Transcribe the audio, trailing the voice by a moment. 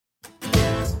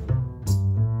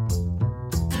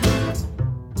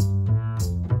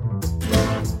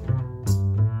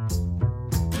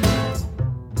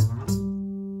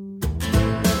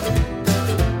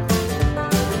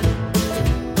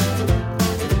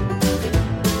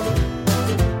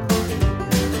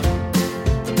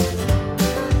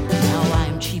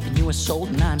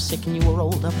sick and you were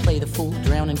older. Play the fool,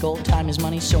 drown in gold, time is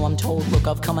money, so I'm told. Look,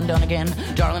 I've come undone again.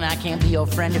 Darling, I can't be your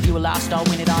friend. If you were lost, I'll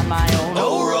win it on my own.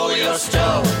 Oh, roll your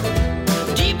stove,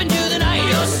 deep into the night,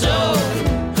 your stove,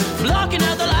 blocking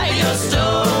out the light, your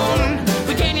stone.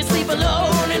 But can you sleep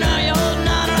alone? And are you holding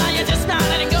on, or are you just not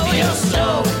letting go? Your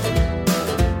stove,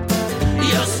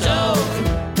 your stove,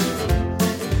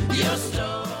 your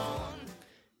stone.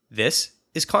 This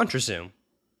is ContraZoom,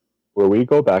 where we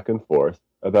go back and forth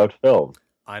about film.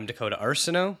 I'm Dakota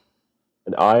Arsenault.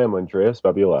 And I am Andreas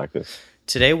Babiolakis.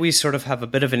 Today we sort of have a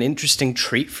bit of an interesting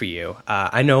treat for you.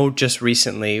 I know just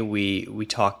recently we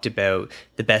talked about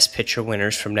the Best Picture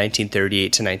winners from 1938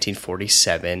 to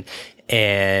 1947,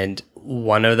 and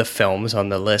one of the films on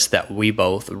the list that we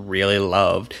both really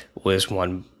loved was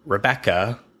one,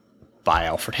 Rebecca, by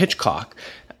Alfred Hitchcock.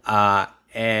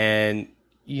 And,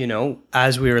 you know,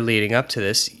 as we were leading up to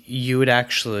this, you had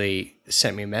actually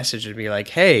sent me a message and be like,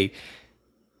 hey,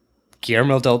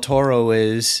 Guillermo del Toro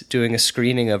is doing a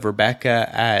screening of Rebecca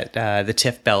at the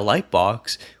TIFF Bell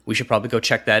Lightbox. We should probably go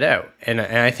check that out. And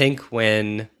I think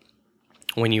when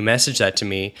you messaged that to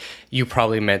me, you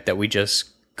probably meant that we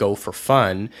just go for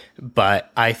fun.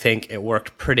 But I think it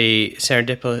worked pretty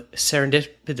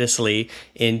serendipitously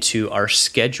into our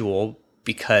schedule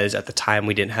because at the time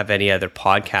we didn't have any other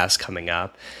podcasts coming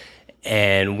up.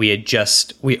 And we had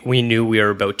we knew we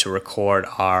were about to record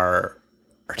our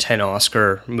 10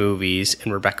 Oscar movies,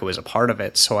 and Rebecca was a part of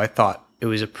it. So I thought it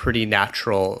was a pretty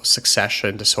natural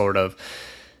succession to sort of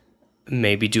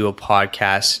maybe do a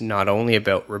podcast not only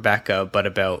about Rebecca, but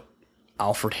about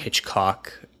Alfred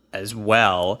Hitchcock as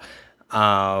well.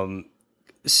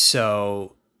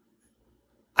 So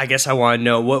I guess I want to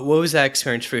know, what was that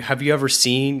experience for you? Have you ever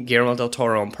seen Guillermo del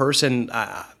Toro in person?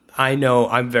 I know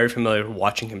I'm very familiar with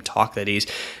watching him talk, that he's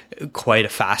quite a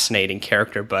fascinating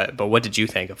character, but what did you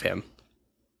think of him?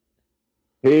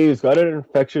 He's got an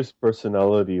infectious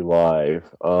personality live.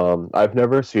 I've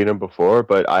never seen him before,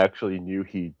 but I actually knew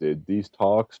he did these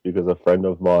talks because a friend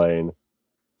of mine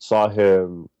saw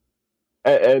him.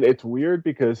 And it's weird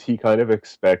because he kind of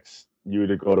expects you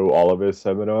to go to all of his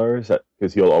seminars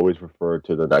because he'll always refer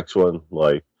to the next one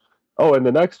like, oh, and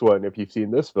the next one, if you've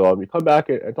seen this film, you come back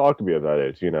and talk to me about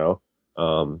it, you know?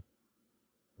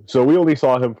 So we only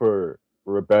saw him for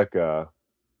Rebecca.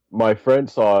 My friend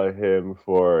saw him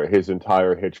for his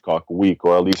entire Hitchcock week,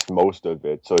 or at least most of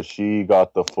it. So she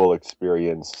got the full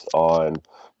experience on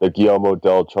the Guillermo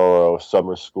del Toro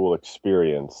summer school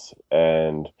experience.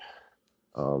 And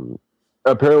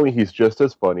apparently he's just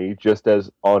as funny, just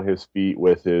as on his feet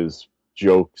with his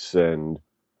jokes and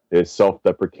his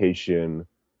self-deprecation,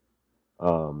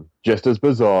 just as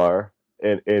bizarre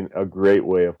in a great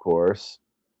way, of course.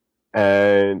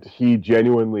 And he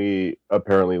genuinely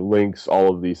apparently links all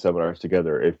of these seminars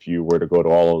together if you were to go to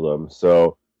all of them.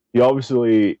 So he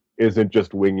obviously isn't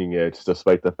just winging it,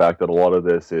 despite the fact that a lot of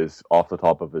this is off the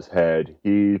top of his head.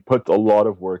 He puts a lot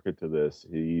of work into this.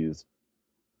 He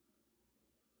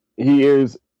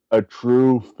is a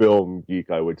true film geek,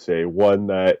 I would say. One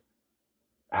that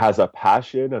has a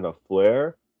passion and a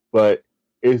flair, but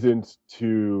isn't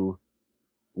too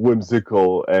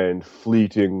whimsical and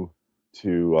fleeting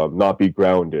to not be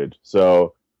grounded.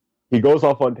 So he goes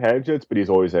off on tangents, but he's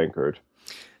always anchored.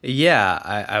 Yeah,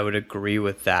 I would agree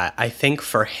with that. I think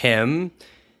for him,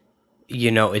 you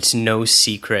know, it's no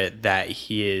secret that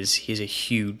he's a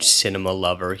huge cinema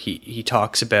lover. He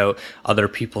talks about other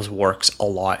people's works a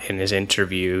lot in his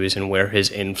interviews and where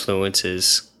his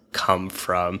influences come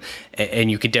from. And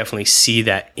you could definitely see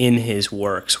that in his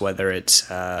works, whether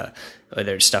it's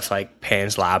stuff like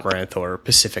Pan's Labyrinth or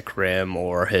Pacific Rim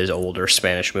or his older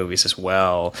Spanish movies as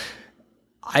well.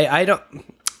 I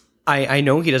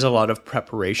know he does a lot of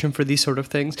preparation for these sort of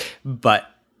things, but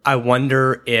I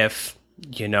wonder if,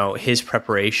 you know, his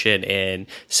preparation and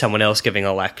someone else giving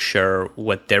a lecture,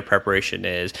 what their preparation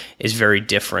is very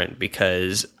different,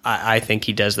 because I think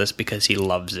he does this because he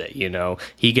loves it, you know.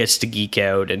 He gets to geek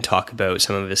out and talk about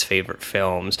some of his favorite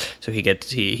films, so he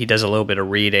does a little bit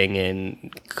of reading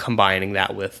and combining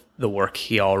that with the work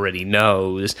he already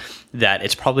knows, that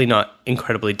it's probably not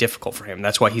incredibly difficult for him.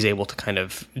 That's why he's able to kind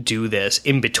of do this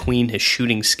in between his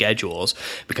shooting schedules,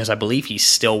 because I believe he's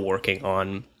still working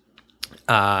on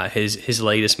his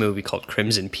latest movie called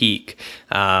Crimson Peak,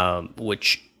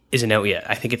 which isn't out yet.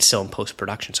 I think it's still in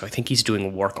post-production, so I think he's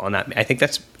doing work on that. I think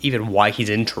that's even why he's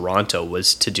in Toronto,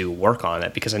 was to do work on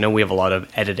it, because I know we have a lot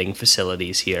of editing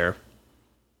facilities here.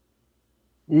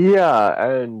 Yeah,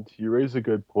 and you raise a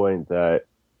good point that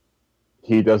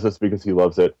he does this because he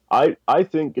loves it. I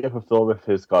think if a film of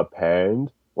his got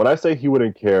panned, when I say he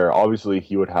wouldn't care, obviously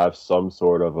he would have some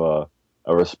sort of a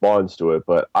a response to it.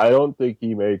 But I don't think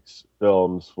he makes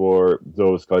films for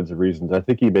those kinds of reasons. I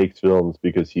think he makes films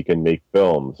because he can make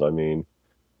films. I mean,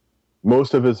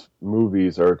 most of his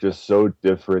movies are just so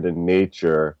different in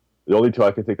nature. The only two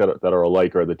I can think that are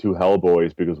alike are the two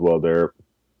Hellboys because, well, they're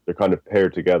kind of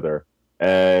paired together,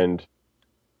 and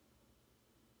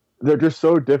they're just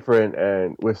so different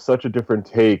and with such a different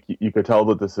take. You could tell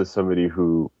that this is somebody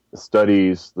who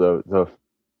studies the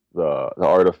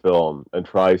art of film and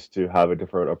tries to have a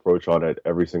different approach on it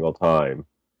every single time.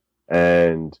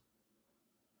 And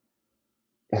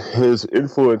his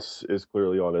influence is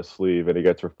clearly on his sleeve, and it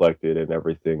gets reflected in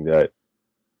everything that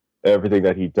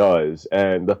he does.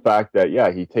 And the fact that, yeah,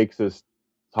 he takes his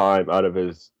time out of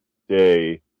his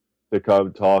day to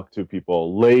come talk to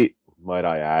people late, might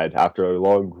I add, after a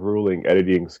long, grueling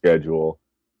editing schedule.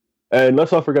 And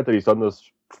let's not forget that he's done this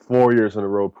 4 years in a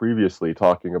row previously,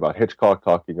 talking about Hitchcock,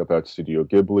 talking about Studio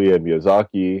Ghibli and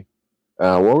Miyazaki.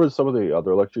 What were some of the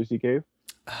other lectures he gave?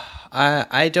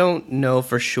 I don't know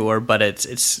for sure, but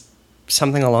it's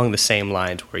something along the same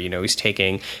lines where, he's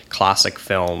taking classic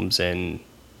films and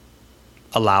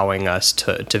allowing us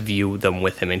to view them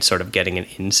with him and sort of getting an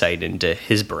insight into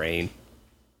his brain.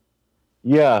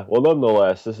 Yeah, well,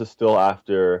 nonetheless, this is still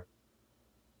after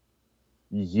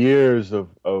years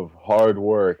of hard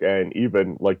work, and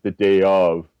even like the day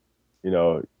of,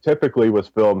 typically with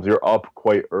films, you're up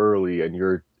quite early and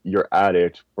you're at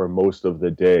it for most of the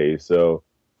day. So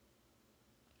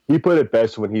he put it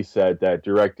best when he said that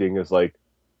directing is like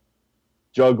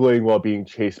juggling while being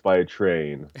chased by a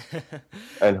train.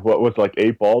 And what was like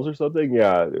 8 balls or something?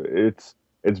 Yeah, it's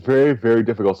very, very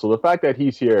difficult. So the fact that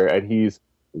he's here and he's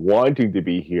wanting to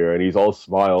be here and he's all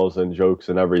smiles and jokes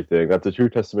and everything, that's a true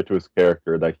testament to his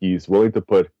character, that he's willing to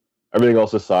put everything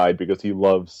else aside because he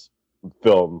loves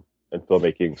film and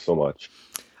filmmaking so much.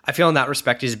 I feel in that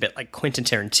respect he's a bit like Quentin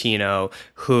Tarantino,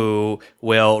 who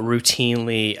will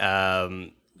routinely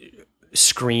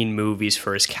screen movies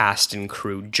for his cast and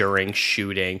crew during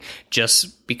shooting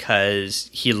just because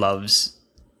he loves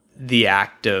the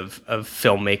act of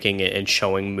filmmaking and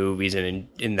showing movies and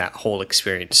in that whole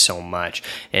experience so much.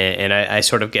 And I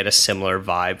sort of get a similar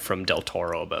vibe from Del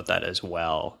Toro about that as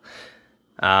well.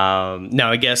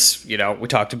 Now, I guess, we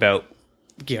talked about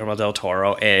Guillermo del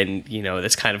Toro, and,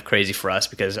 that's kind of crazy for us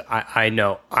because I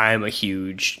know I'm a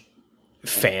huge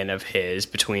fan of his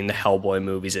between the Hellboy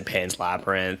movies and Pan's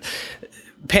Labyrinth.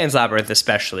 Pan's Labyrinth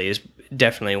especially is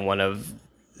definitely one of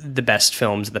the best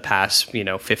films of the past,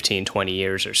 15, 20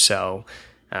 years or so.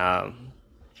 But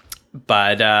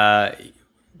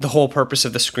the whole purpose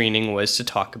of the screening was to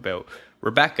talk about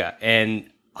Rebecca. And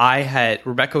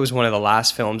Rebecca was one of the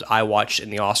last films I watched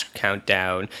in the Oscar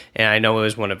countdown, and I know it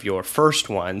was one of your first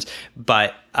ones,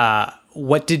 but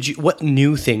what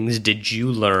new things did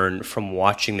you learn from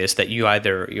watching this that you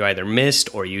either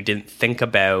missed or you didn't think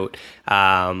about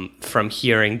from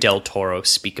hearing Del Toro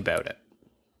speak about it?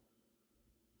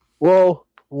 Well,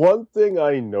 one thing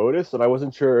I noticed, and I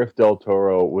wasn't sure if Del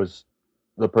Toro was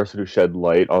the person who shed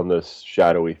light on this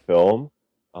shadowy film,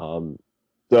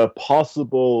 the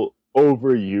possible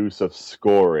overuse of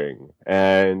scoring.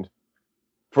 And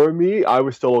for me, I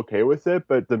was still okay with it,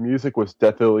 but the music was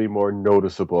definitely more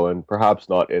noticeable and perhaps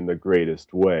not in the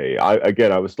greatest way. I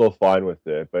was still fine with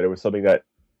it, but it was something that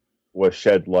was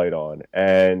shed light on.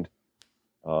 And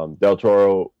Del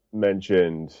Toro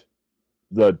mentioned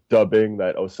the dubbing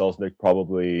that O. Selznick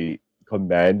probably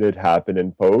commanded happen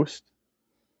in post,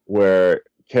 where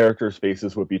characters'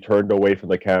 faces would be turned away from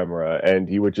the camera, and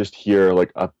you would just hear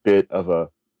like a bit of a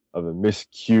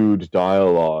miscued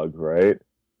dialogue, right?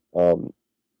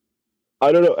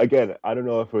 I don't know. Again, I don't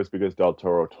know if it was because Del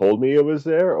Toro told me it was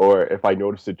there, or if I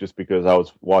noticed it just because I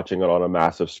was watching it on a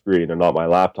massive screen and not my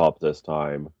laptop this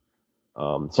time.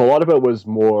 So a lot of it was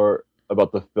more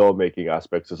about the filmmaking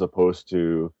aspects as opposed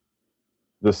to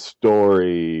the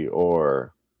story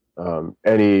or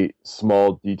any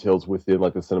small details within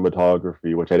like the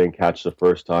cinematography, which I didn't catch the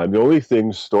first time. The only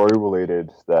things story related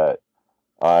that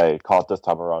I caught this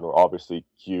time around were obviously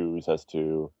cues as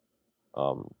to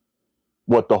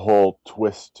what the whole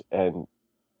twist and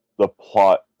the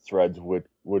plot threads would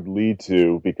lead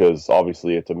to, because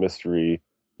obviously it's a mystery.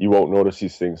 You won't notice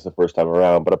these things the first time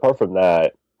around. But apart from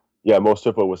that, yeah, most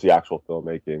of it was the actual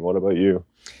filmmaking. What about you?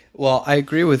 Well, I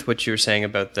agree with what you were saying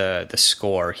about the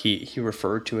score. He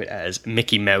referred to it as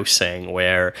Mickey Mousing,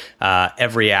 where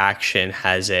every action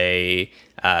has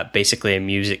basically a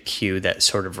music cue that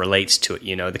sort of relates to it.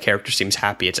 The character seems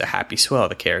happy, it's a happy swell.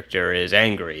 The character is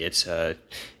angry, it's a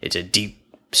deep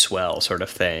swell sort of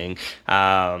thing.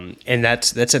 And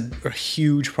that's a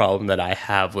huge problem that I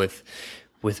have with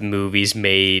movies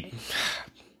made.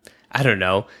 I don't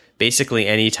know, basically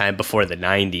any time before the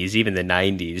 90s, even the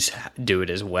 90s do it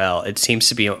as well. It seems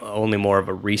to be only more of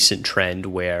a recent trend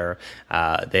where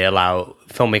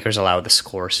filmmakers allow the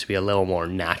scores to be a little more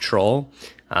natural.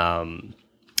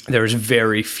 There's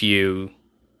very few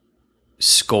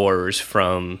scores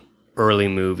from early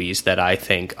movies that I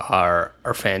think are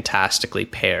fantastically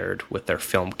paired with their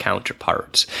film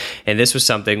counterparts. And this was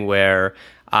something where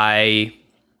I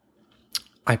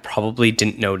probably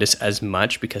didn't notice as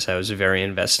much because I was very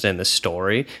invested in the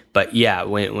story. But yeah,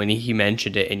 when he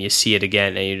mentioned it and you see it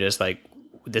again and you're just like,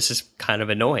 this is kind of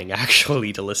annoying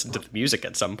actually to listen to the music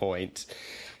at some point.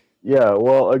 Yeah,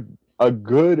 well, a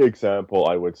good example,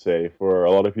 I would say, for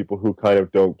a lot of people who kind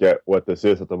of don't get what this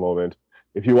is at the moment,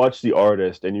 if you watch The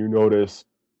Artist and you notice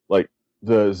like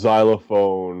the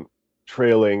xylophone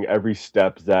trailing every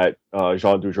step that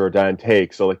Jean Dujardin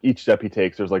takes. So like each step he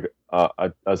takes, there's like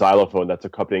a xylophone that's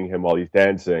accompanying him while he's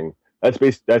dancing. That's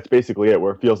basically it,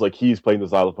 where it feels like he's playing the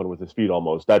xylophone with his feet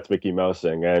almost. That's Mickey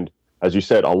Mousing. And as you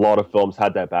said, a lot of films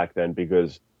had that back then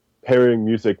because pairing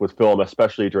music with film,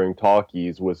 especially during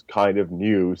talkies, was kind of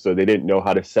new. So they didn't know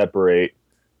how to separate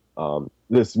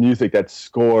this music that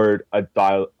scored like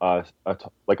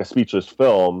a speechless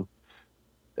film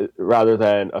rather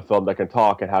than a film that can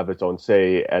talk and have its own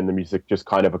say, and the music just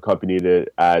kind of accompanied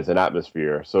it as an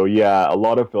atmosphere. So yeah, a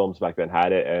lot of films back then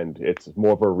had it, and it's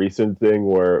more of a recent thing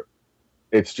where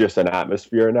it's just an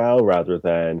atmosphere now rather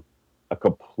than a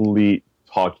complete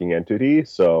talking entity.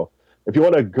 So if you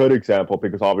want a good example,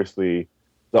 because obviously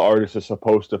The Artist is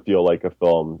supposed to feel like a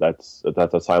film that's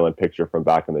a silent picture from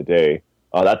back in the day,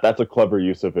 that's a clever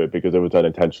use of it because it was done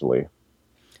intentionally.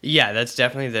 Yeah, that's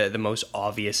definitely the most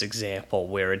obvious example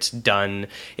where it's done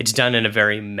in a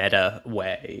very meta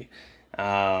way.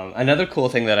 Another cool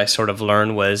thing that I sort of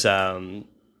learned was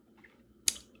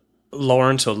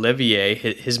Laurence Olivier,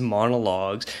 his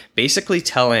monologues basically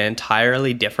tell an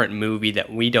entirely different movie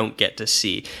that we don't get to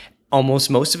see. Almost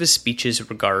most of his speeches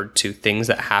regard to things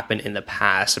that happened in the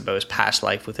past, about his past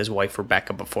life with his wife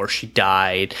Rebecca before she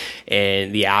died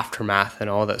and the aftermath and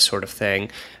all that sort of thing.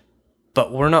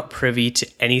 But we're not privy to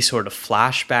any sort of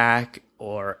flashback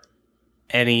or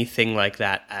anything like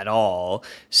that at all.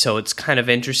 So it's kind of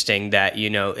interesting that,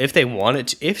 if they wanted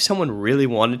to, if someone really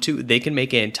wanted to, they can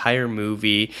make an entire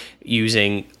movie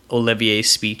using Olivier's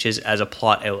speeches as a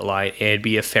plot outline and it'd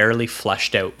be a fairly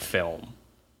fleshed out film.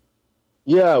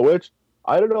 Yeah, which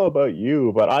I don't know about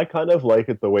you, but I kind of like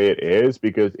it the way it is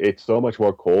because it's so much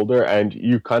more colder and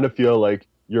you kind of feel like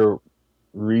you're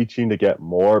reaching to get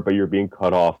more, but you're being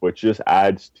cut off, which just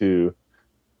adds to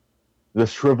the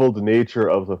shriveled nature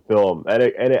of the film, and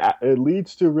it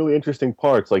leads to really interesting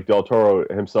parts, like Del Toro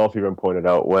himself even pointed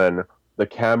out, when the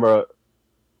camera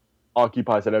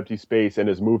occupies an empty space and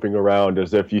is moving around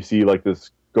as if you see like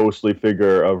this ghostly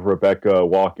figure of Rebecca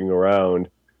walking around,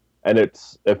 and it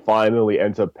finally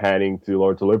ends up panning to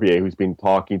Laurence Olivier, who's been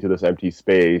talking to this empty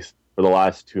space for the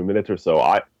last 2 minutes or so.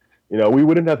 We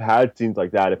wouldn't have had scenes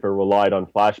like that if it relied on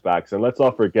flashbacks. And let's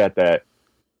not forget that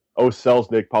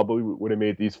Selznick probably would have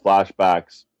made these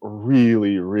flashbacks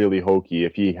really, really hokey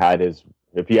if he had his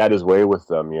way with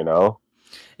them,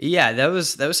 Yeah, that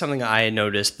was something I had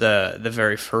noticed the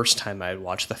very first time I had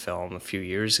watched the film a few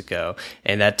years ago,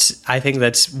 and I think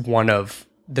that's one of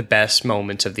the best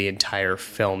moments of the entire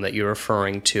film that you're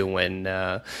referring to, when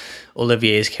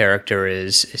Olivier's character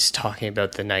is talking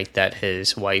about the night that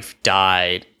his wife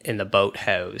died in the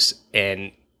boathouse,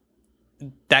 and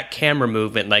that camera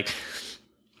movement, like,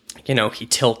 he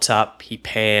tilts up, he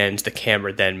pans, the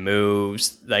camera then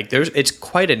moves, like it's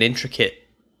quite an intricate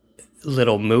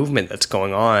little movement that's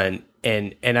going on,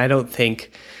 and I don't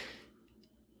think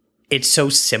it's so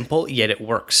simple, yet it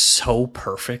works so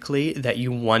perfectly that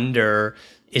you wonder,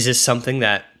 is this something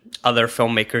that other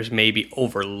filmmakers maybe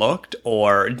overlooked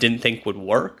or didn't think would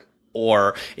work?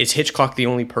 Or is Hitchcock the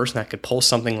only person that could pull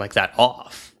something like that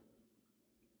off?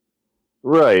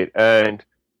 Right, and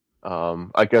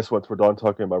I guess once we're done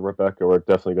talking about Rebecca, we're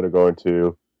definitely going to go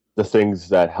into the things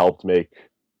that helped make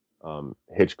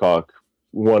Hitchcock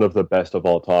one of the best of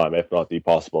all time, if not the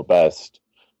possible best.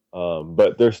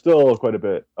 But there's still quite a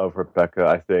bit of Rebecca,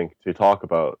 I think, to talk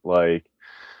about. Like,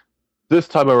 this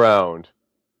time around,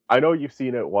 I know you've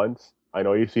seen it once. I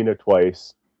know you've seen it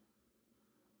twice.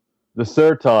 The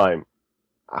third time,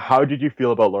 how did you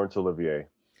feel about Laurence Olivier?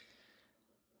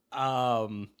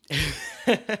 I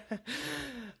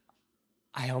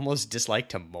almost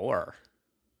disliked him more.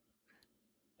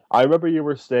 I remember you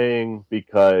were saying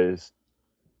because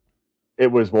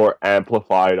it was more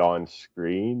amplified on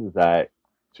screen that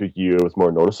to you it was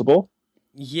more noticeable.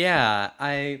 Yeah,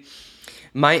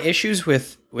 my issues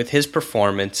with his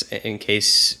performance, in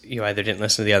case you either didn't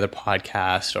listen to the other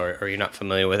podcast or you're not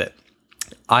familiar with it,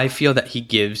 I feel that he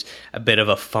gives a bit of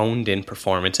a phoned in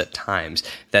performance at times,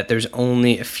 that there's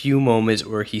only a few moments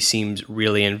where he seems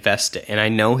really invested. And I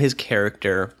know his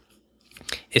character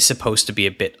is supposed to be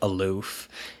a bit aloof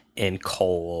and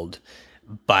cold,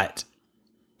 but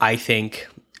I think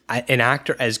an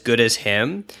actor as good as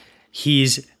him,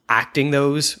 he's acting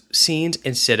those scenes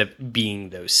instead of being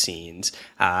those scenes.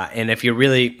 And if you're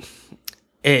really,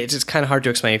 it's just kind of hard to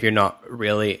explain if you're not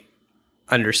really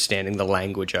understanding the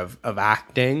language of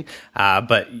acting.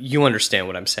 But you understand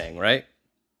what I'm saying, right?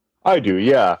 I do,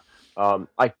 yeah.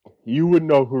 I You would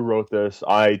know who wrote this.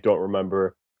 I don't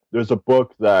remember. There's a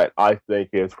book that I think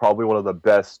is probably one of the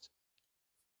best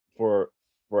for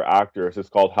for actors. It's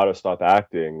called How to Stop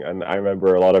Acting, and I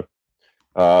remember a lot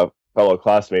of fellow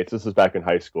classmates. This is back in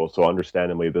high school, so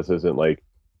understandably, this isn't like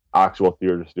actual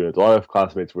theater students. A lot of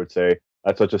classmates would say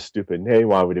that's such a stupid name.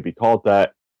 Why would it be called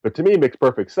that? But to me, it makes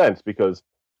perfect sense because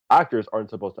actors aren't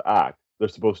supposed to act; they're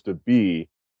supposed to be.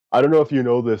 I don't know if you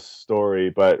know this story,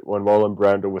 but when Marlon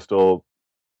Brando was still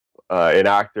in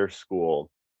actor school,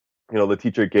 you know, the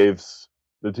teacher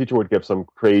would give some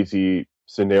crazy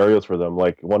scenarios for them.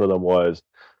 Like one of them was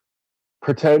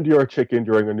pretend you're a chicken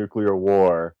during a nuclear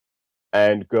war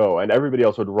and go. And everybody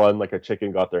else would run like a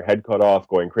chicken, got their head cut off,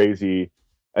 going crazy.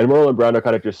 And Marlon Brando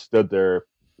kind of just stood there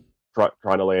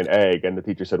trying to lay an egg. And the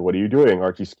teacher said, "What are you doing?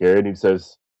 Aren't you scared?" And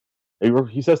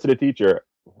he says to the teacher,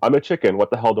 "I'm a chicken.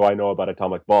 What the hell do I know about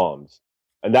atomic bombs?"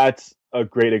 And that's a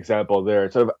great example there.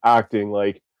 Instead of acting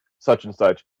like such and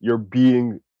such, you're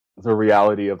being the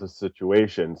reality of the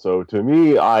situation. So to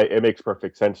me, I it makes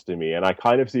perfect sense to me. And I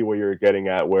kind of see what you're getting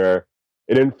at where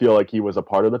it didn't feel like he was a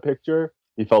part of the picture.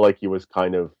 He felt like he was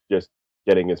kind of just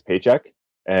getting his paycheck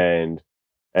and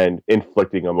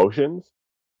inflicting emotions.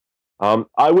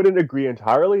 I wouldn't agree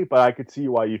entirely, but I could see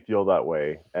why you feel that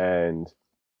way. And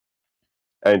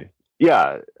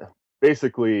yeah,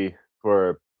 basically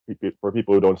for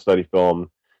people who don't study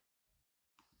film,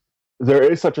 there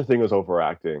is such a thing as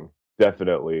overacting,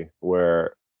 definitely,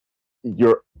 where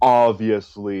you're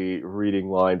obviously reading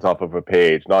lines off of a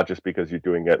page, not just because you're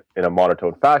doing it in a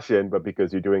monotone fashion, but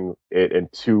because you're doing it in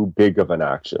too big of an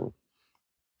action.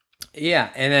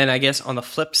 Yeah, and then I guess on the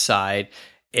flip side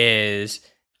is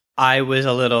I was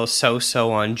a little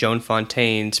so-so on Joan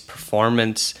Fontaine's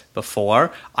performance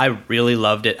before. I really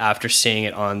loved it after seeing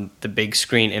it on the big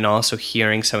screen and also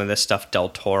hearing some of the stuff Del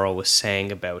Toro was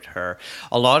saying about her.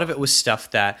 A lot of it was stuff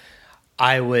that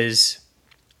I was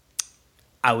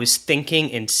I was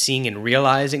thinking and seeing and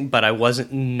realizing, but I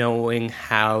wasn't knowing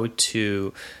how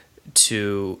to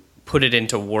put it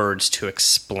into words to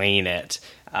explain it.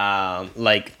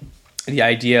 Like the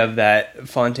idea of that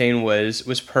Fontaine was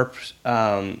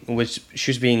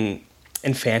she was being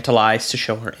infantilized to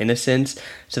show her innocence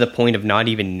to the point of not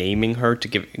even naming her to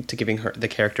giving her the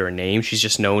character a name. She's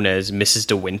just known as Mrs.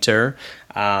 De Winter.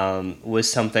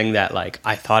 Was something that like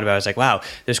I thought about. I was like, wow,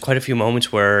 there's quite a few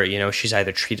moments where she's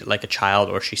either treated like a child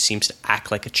or she seems to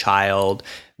act like a child.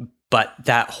 But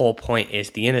that whole point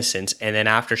is the innocence. And then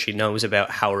after she knows about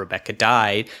how Rebecca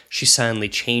died, she suddenly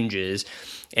changes.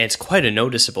 And it's quite a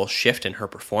noticeable shift in her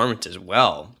performance as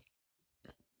well.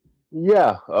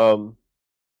 Yeah,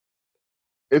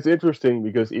 it's interesting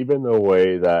because even the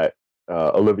way that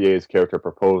Olivier's character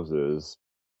proposes,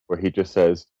 where he just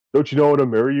says, "Don't you know I want to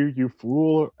marry you, you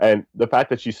fool?" And the fact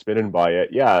that she's smitten by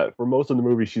it, yeah, for most of the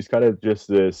movie, she's kind of just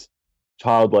this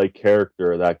childlike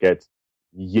character that gets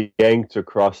yanked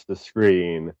across the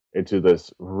screen into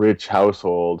this rich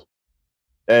household.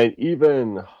 And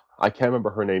even, I can't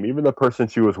remember her name, even the person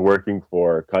she was working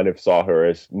for kind of saw her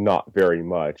as not very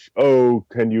much. "Oh,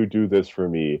 can you do this for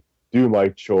me? Do my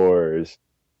chores.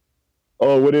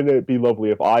 Oh, wouldn't it be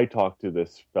lovely if I talked to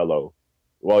this fellow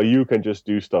while you can just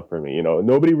do stuff for me?"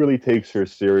 Nobody really takes her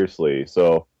seriously.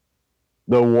 So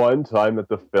the one time that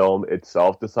the film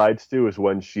itself decides to is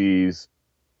when she's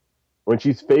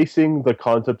facing the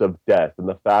concept of death and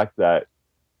the fact that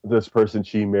this person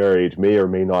she married may or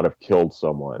may not have killed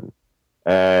someone.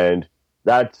 And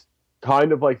that's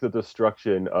kind of like the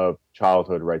destruction of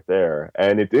childhood right there.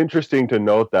 And it's interesting to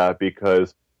note that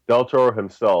because Del Toro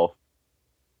himself,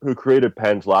 who created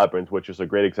Pan's Labyrinth, which is a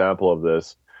great example of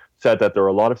this, said that there are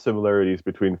a lot of similarities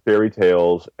between fairy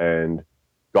tales and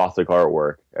Gothic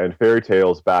artwork. And fairy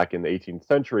tales back in the 18th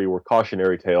century were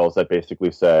cautionary tales that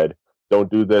basically said,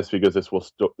 "Don't do this because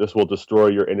this will destroy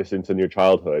your innocence in your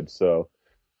childhood." So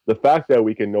the fact that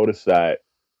we can notice that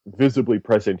visibly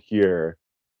present here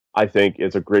I think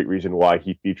is a great reason why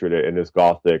he featured it in his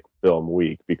Gothic Film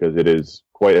Week, because it is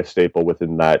quite a staple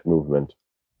within that movement.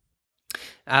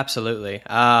 Absolutely.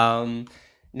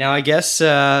 Now, I guess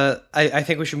I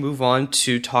think we should move on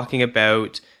to talking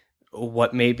about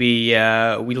what maybe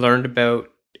we learned about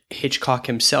Hitchcock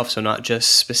himself. So not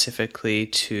just specifically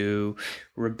to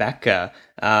Rebecca.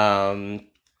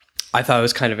 I thought it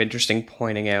was kind of interesting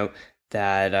pointing out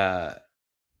that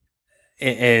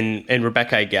in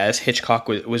Rebecca, I guess, Hitchcock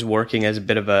was working as a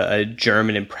bit of a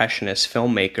German impressionist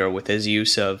filmmaker with his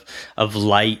use of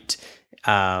light,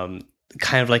 kind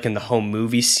of like in the home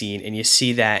movie scene. And you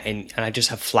see that, and I just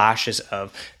have flashes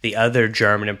of the other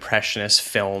German impressionist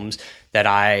films that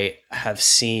I have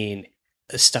seen,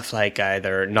 stuff like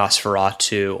either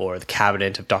Nosferatu or The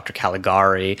Cabinet of Dr.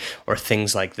 Caligari or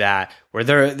things like that, where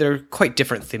they're quite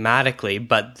different thematically,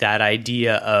 but that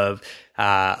idea of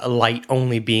light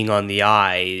only being on the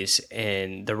eyes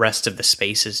and the rest of the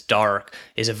space is dark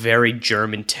is a very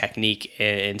German technique.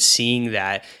 And seeing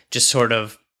that just sort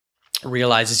of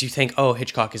realizes, you think, oh,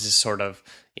 Hitchcock is this sort of,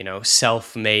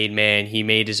 self-made man. He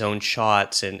made his own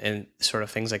shots and sort of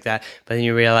things like that. But then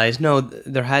you realize, no,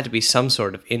 there had to be some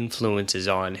sort of influences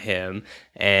on him.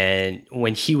 And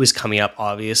when he was coming up,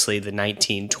 obviously the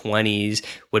 1920s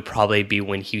would probably be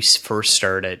when he first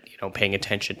started, paying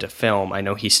attention to film. I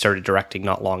know he started directing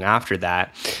not long after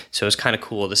that. So it's kind of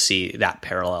cool to see that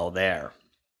parallel there.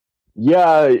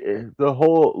 Yeah, the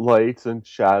whole lights and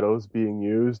shadows being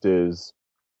used is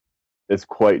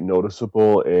quite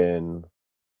noticeable in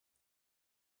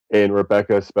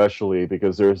Rebecca, especially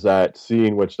because there's that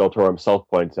scene which Del Toro himself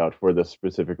points out for this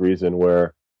specific reason,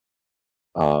 where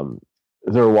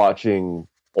they're watching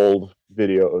old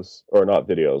videos, or not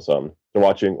videos, they're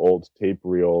watching old tape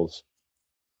reels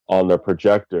on their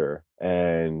projector,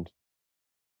 and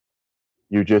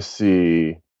you just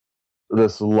see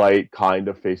this light kind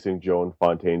of facing Joan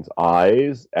Fontaine's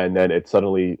eyes, and then it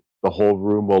suddenly, the whole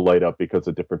room will light up because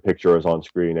a different picture is on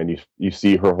screen, and you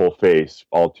see her whole face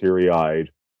all teary-eyed.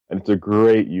 And it's a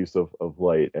great use of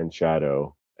light and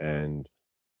shadow. And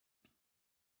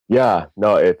yeah,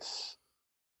 no, it's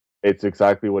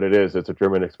exactly what it is. It's a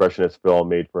German expressionist film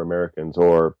made for Americans,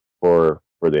 or for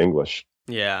the English.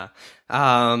 Yeah.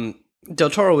 Del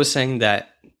Toro was saying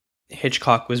that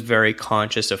Hitchcock was very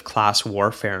conscious of class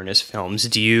warfare in his films.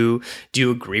 Do you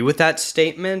agree with that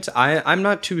statement? I'm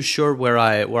not too sure where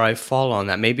I fall on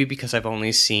that. Maybe because I've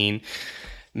only seen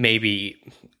maybe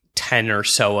 10 or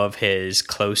so of his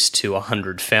close to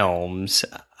 100 films,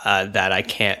 that I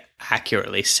can't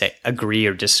accurately say agree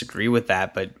or disagree with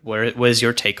that. But what is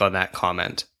your take on that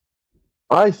comment?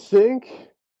 I think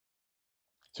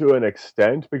to an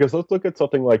extent, because let's look at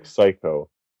something like Psycho,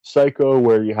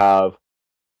 where you have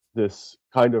this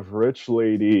kind of rich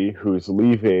lady who's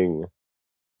leaving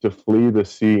to flee the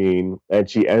scene, and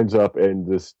she ends up in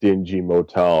this dingy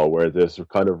motel where this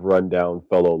kind of rundown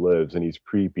fellow lives, and he's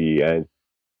creepy, and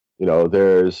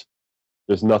there's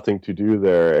nothing to do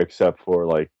there except for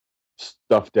like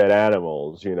stuffed dead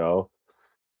animals.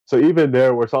 So even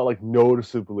there, where it's not like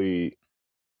noticeably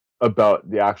about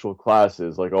the actual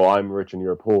classes, like, oh, I'm rich and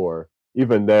you're poor,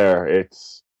 even there,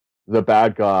 it's the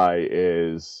bad guy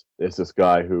is this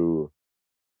guy who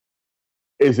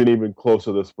isn't even close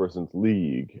to this person's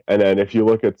league. And then if you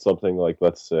look at something like,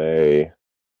 let's say,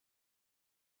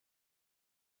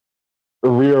 a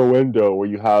Rear Window, where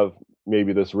you have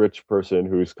maybe this rich person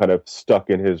who's kind of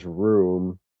stuck in his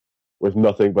room with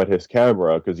nothing but his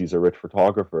camera because he's a rich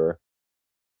photographer,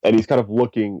 and he's kind of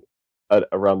looking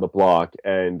around the block,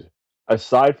 and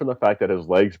aside from the fact that his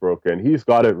leg's broken, he's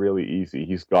got it really easy.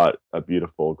 He's got a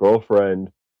beautiful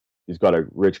girlfriend, he's got a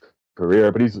rich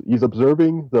career, but he's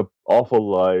observing the awful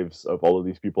lives of all of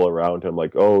these people around him.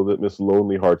 Like, oh, that Miss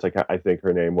Lonely Hearts, I think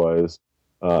her name was,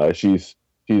 she's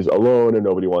alone and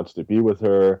nobody wants to be with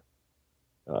her.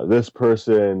 This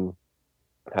person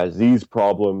has these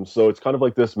problems. So it's kind of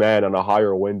like this man on a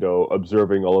higher window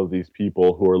observing all of these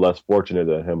people who are less fortunate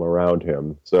than him around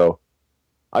him. So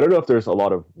I don't know if there's a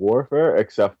lot of warfare,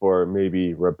 except for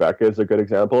maybe Rebecca is a good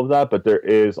example of that, but there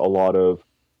is a lot of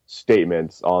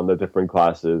statements on the different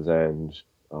classes and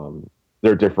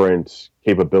their different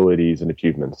capabilities and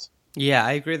achievements. Yeah,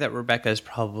 I agree that Rebecca is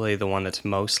probably the one that's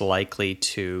most likely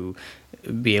to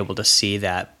be able to see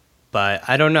that, but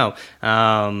I don't know.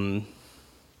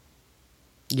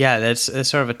 Yeah, that's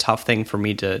sort of a tough thing for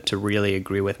me to really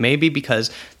agree with. Maybe because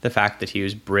the fact that he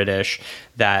was British,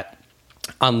 that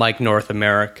unlike North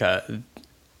America,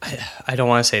 I don't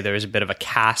want to say there's a bit of a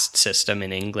caste system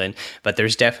in England, but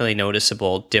there's definitely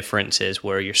noticeable differences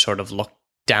where you're sort of looked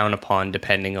down upon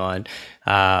depending on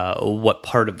what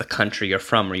part of the country you're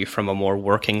from. Are you from a more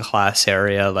working class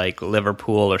area like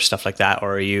Liverpool or stuff like that,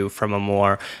 or are you from a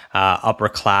more upper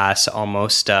class,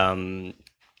 almost the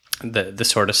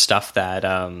sort of stuff that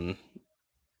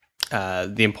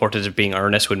the importance of being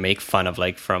earnest would make fun of,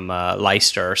 like from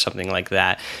Leicester or something like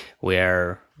that,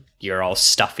 where you're all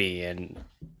stuffy and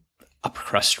upper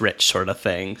crust rich sort of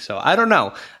thing. So I don't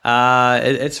know.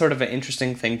 It's sort of an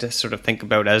interesting thing to sort of think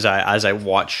about as I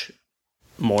watch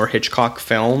more Hitchcock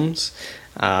films.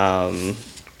 But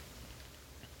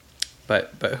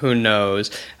who knows?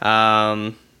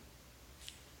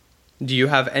 Do you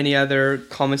have any other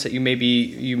comments that you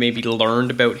maybe learned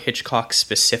about Hitchcock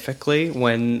specifically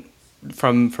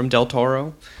from Del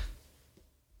Toro?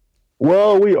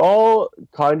 Well, we all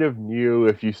kind of knew,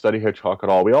 if you study Hitchcock at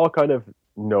all, we all kind of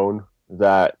known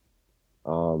that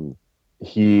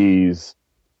he's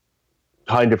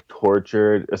kind of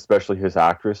tortured, especially his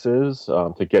actresses,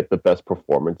 to get the best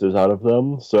performances out of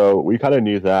them. So we kind of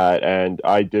knew that, and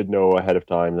I did know ahead of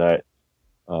time that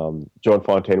Joan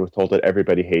Fontaine was told that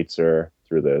everybody hates her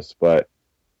through this. But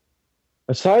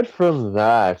aside from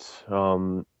that,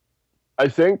 I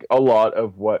think a lot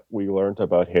of what we learned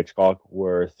about Hitchcock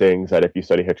were things that if you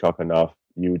study Hitchcock enough,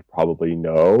 you would probably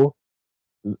know.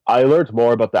 I learned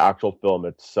more about the actual film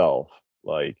itself,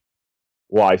 like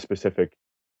why specific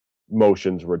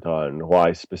motions were done,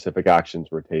 why specific actions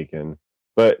were taken.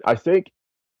 But I think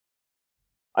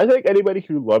anybody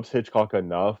who loves Hitchcock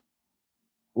enough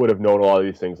would have known a lot of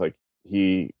these things. Like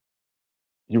he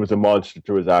was a monster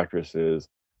to his actresses.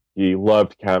 He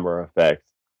loved camera effects.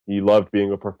 He loved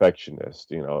being a perfectionist.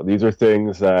 You know, these are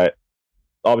things that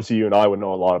obviously you and I would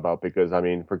know a lot about because, I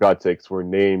mean, for God's sakes, we're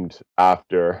named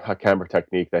after a camera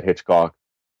technique that Hitchcock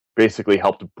basically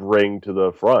helped bring to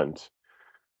the front.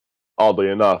 Oddly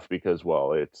enough, because,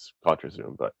 well, it's contra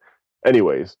zoom. But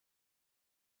anyways,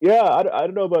 yeah, I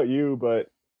don't know about you, but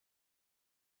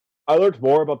I learned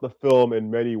more about the film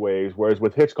in many ways, whereas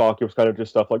with Hitchcock, it was kind of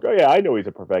just stuff like, oh yeah, I know he's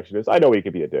a perfectionist. I know he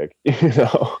could be a dick. You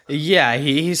know? Yeah,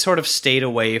 he sort of stayed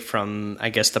away from, I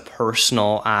guess, the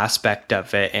personal aspect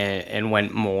of it and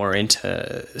went more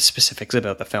into specifics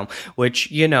about the film, which,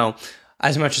 you know,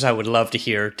 as much as I would love to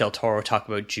hear Del Toro talk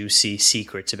about juicy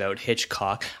secrets about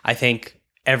Hitchcock, I think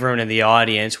everyone in the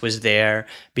audience was there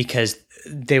because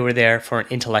they were there for an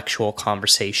intellectual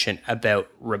conversation about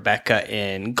Rebecca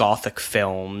in Gothic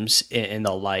films and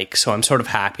the like. So I'm sort of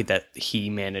happy that he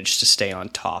managed to stay on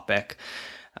topic.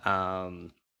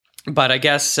 But I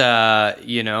guess,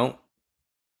 you know,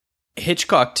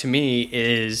 Hitchcock to me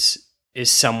is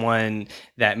someone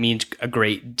that means a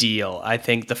great deal. I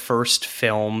think the first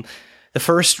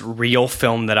real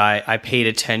film that I paid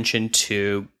attention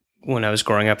to when I was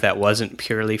growing up that wasn't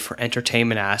purely for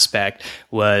entertainment aspect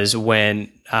was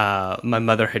when my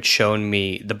mother had shown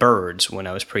me The Birds when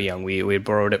I was pretty young. We had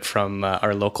borrowed it from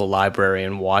our local library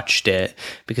and watched it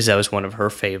because that was one of her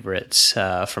favorites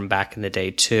from back in the day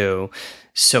too.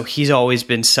 So he's always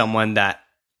been someone that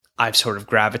I've sort of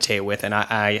gravitated with, and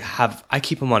I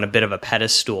keep him on a bit of a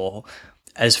pedestal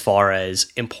as far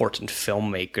as important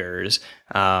filmmakers.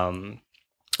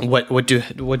 What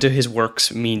do his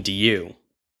works mean to you?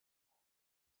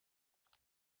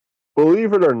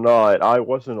 Believe it or not, I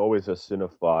wasn't always a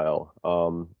cinephile.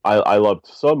 I loved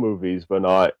some movies, but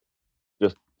not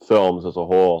just films as a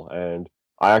whole. And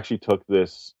I actually took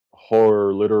this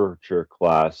horror literature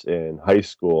class in high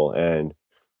school, and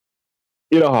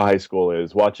you know how high school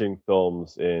is. Watching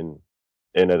films in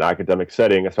an academic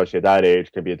setting, especially at that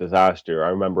age, can be a disaster. I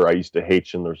remember I used to hate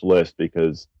Schindler's List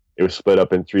because it was split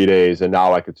up in 3 days, and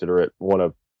now I consider it one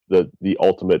of the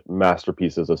ultimate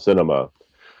masterpieces of cinema.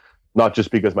 Not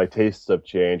just because my tastes have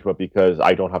changed, but because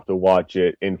I don't have to watch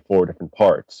it in 4 different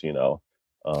parts, you know.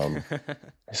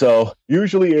 So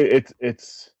usually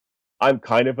it's I'm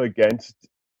kind of against,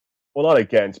 well, not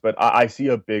against, but I see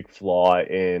a big flaw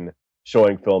in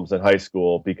showing films in high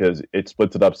school because it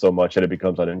splits it up so much and it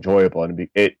becomes unenjoyable and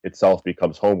it itself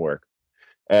becomes homework.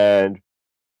 And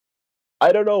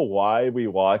I don't know why we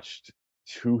watched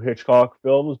 2 Hitchcock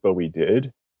films, but we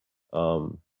did.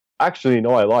 Um, Actually,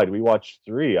 no, I lied. We watched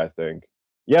 3, I think.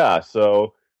 Yeah,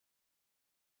 so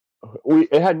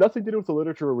it had nothing to do with the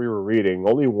literature we were reading.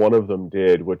 Only one of them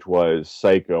did, which was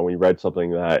Psycho. We read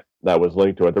something that was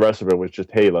linked to it. The rest of it was just,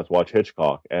 hey, let's watch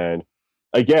Hitchcock. And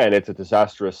again, it's a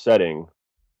disastrous setting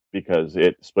because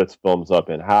it splits films up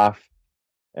in half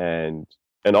and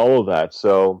all of that.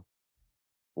 So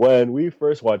when we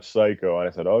first watched Psycho, I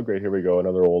said, "Oh, great, here we go,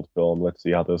 another old film. Let's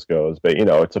see how this goes." But you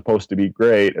know, it's supposed to be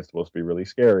great. It's supposed to be really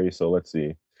scary. So let's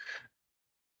see.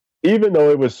 Even though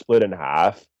it was split in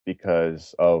half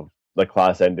because of the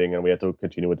class ending and we had to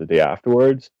continue with the day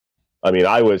afterwards. I mean,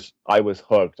 I was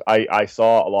hooked. I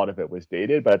saw a lot of it was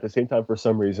dated, but at the same time, for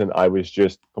some reason, I was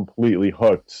just completely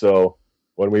hooked. So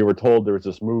when we were told there was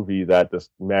this movie that this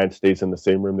man stays in the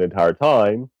same room the entire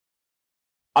time,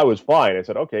 I was fine. I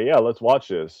said, okay, yeah, let's watch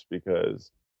this because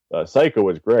Psycho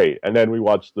was great. And then we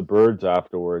watched The Birds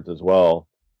afterwards as well.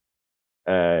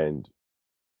 And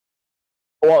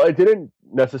well, it didn't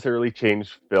necessarily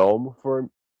change film for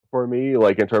me,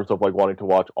 like in terms of like wanting to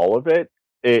watch all of it.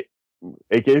 It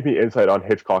gave me insight on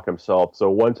Hitchcock himself. So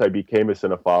once I became a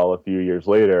cinephile a few years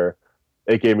later,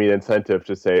 it gave me an incentive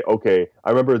to say, okay, I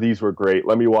remember these were great.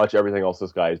 Let me watch everything else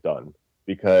this guy's done.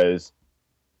 Because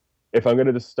if I'm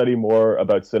going to study more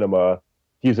about cinema,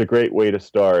 he's a great way to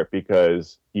start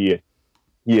because he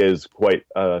is quite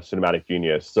a cinematic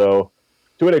genius. So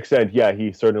to an extent, yeah,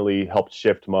 he certainly helped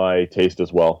shift my taste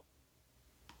as well.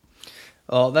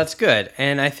 Well, that's good.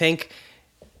 And I think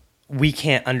we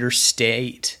can't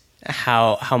understate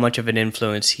how much of an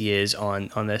influence he is on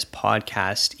this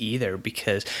podcast either,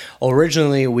 because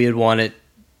originally we had wanted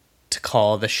to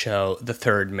call the show The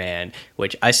Third Man,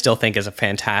 which I still think is a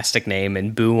fantastic name,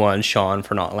 and boo on Sean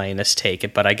for not letting us take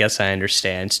it, but I guess I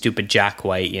understand. Stupid Jack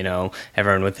White, you know,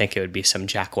 everyone would think it would be some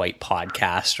Jack White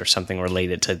podcast or something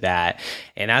related to that.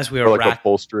 And as we were like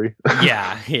upholstery.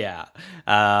 yeah.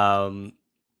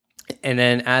 And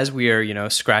then as we are, you know,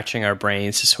 scratching our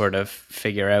brains to sort of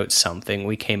figure out something,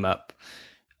 we came up,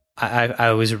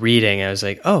 I was reading, I was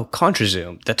like, oh,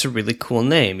 ContraZoom, that's a really cool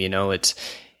name. You know, it's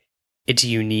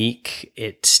unique,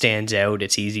 it stands out,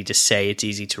 it's easy to say, it's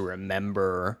easy to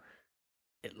remember,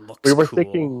 it looks cool.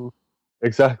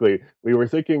 We were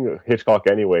thinking Hitchcock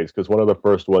anyways, because one of the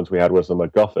first ones we had was the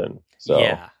MacGuffin. So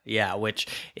yeah, which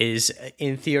is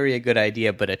in theory a good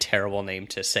idea, but a terrible name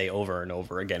to say over and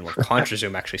over again. Where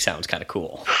ContraZoom actually sounds kind of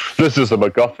cool. This is a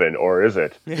MacGuffin, or is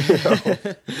it? You know?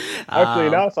 Actually,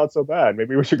 now it's not so bad.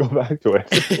 Maybe we should go back to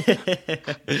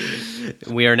it.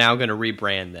 We are now going to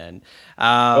rebrand then.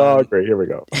 Great. Here we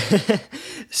go.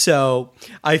 So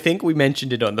I think we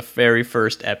mentioned it on the very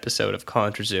first episode of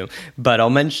ContraZoom, but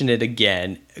I'll mention it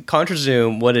again.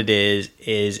 ContraZoom, what it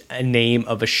is a name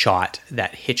of a shot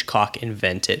that Hitchcock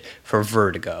invented for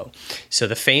Vertigo. So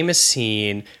the famous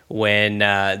scene when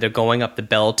they're going up the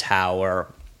bell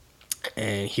tower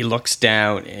and he looks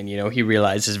down and, you know, he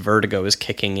realizes Vertigo is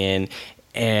kicking in,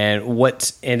 and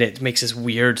it makes this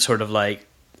weird sort of like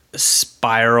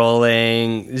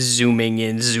spiraling, zooming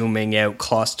in, zooming out,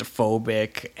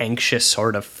 claustrophobic, anxious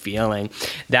sort of feeling.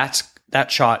 That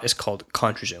shot is called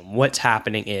ContraZoom. What's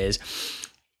happening is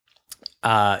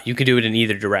you can do it in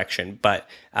either direction, but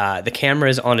the camera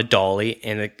is on a dolly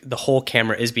and the whole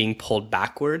camera is being pulled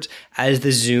backwards as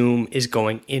the zoom is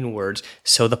going inwards.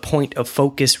 So the point of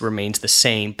focus remains the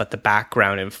same, but the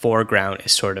background and foreground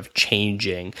is sort of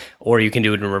changing. Or you can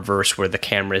do it in reverse where the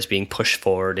camera is being pushed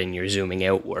forward and you're zooming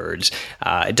outwards.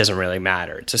 It doesn't really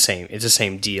matter. It's the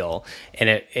same deal. And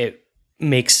it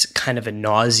makes kind of a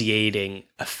nauseating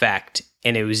effect.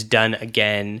 And it was done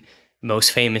again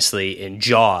most famously in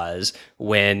Jaws,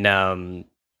 when the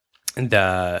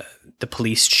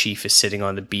police chief is sitting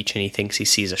on the beach and he thinks he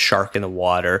sees a shark in the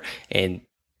water, and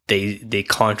they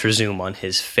ContraZoom on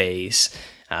his face.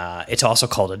 It's also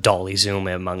called a dolly zoom,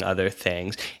 among other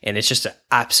things, and it's just an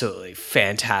absolutely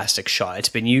fantastic shot. It's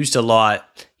been used a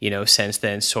lot, you know, since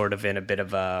then, sort of in a bit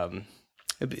of a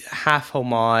half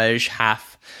homage,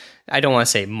 half, I don't want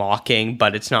to say mocking,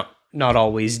 but it's not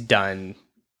always done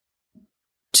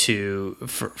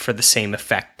for the same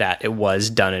effect that it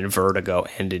was done in Vertigo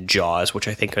and in Jaws, which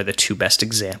I think are the two best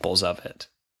examples of it.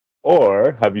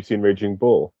 Or have you seen Raging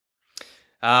Bull?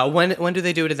 When do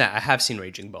they do it in that? I have seen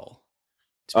Raging Bull.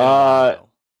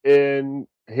 In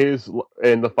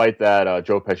the fight that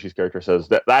Joe Pesci's character says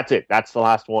that's it, that's the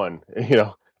last one.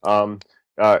 You know,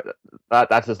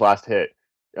 that's his last hit.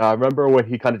 Remember when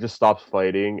he kind of just stops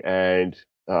fighting and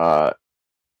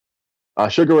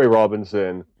Sugar Ray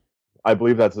Robinson, I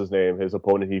believe that's his name, his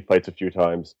opponent he fights a few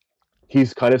times,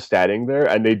 he's kind of standing there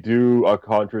and they do a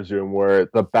ContraZoom where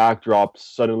the backdrop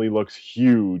suddenly looks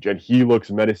huge and he looks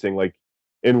menacing. Like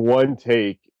in one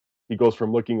take, he goes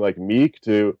from looking like meek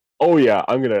to, oh yeah,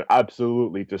 I'm going to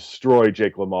absolutely destroy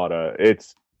Jake LaMotta.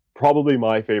 It's probably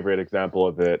my favorite example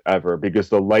of it ever because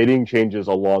the lighting changes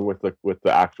along with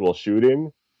the actual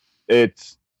shooting.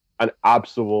 It's an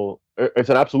absolute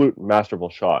masterful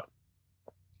shot.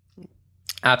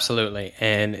 Absolutely,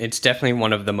 and it's definitely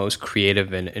one of the most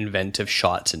creative and inventive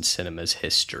shots in cinema's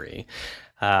history.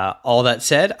 All that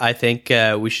said, I think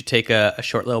we should take a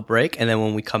short little break, and then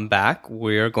when we come back,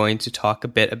 we're going to talk a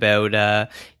bit about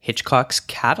Hitchcock's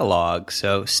catalog,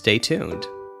 so stay tuned.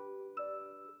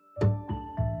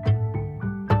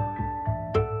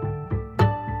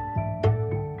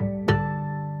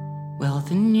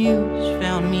 news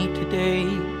found me today,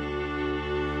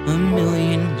 a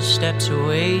million steps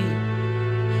away.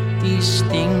 These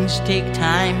things take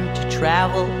time to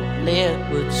travel,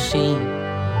 it would seem.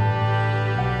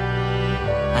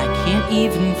 I can't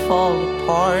even fall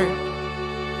apart.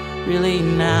 Really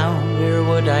now, where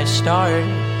would I start?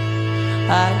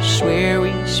 I swear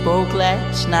we spoke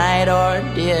last night, or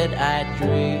did I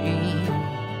dream?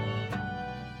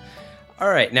 All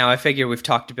right, now I figure we've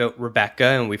talked about Rebecca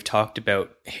and we've talked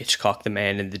about Hitchcock the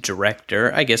man and the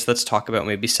director. I guess let's talk about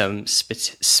maybe some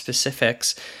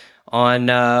specifics on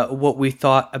what we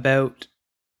thought about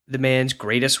the man's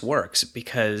greatest works,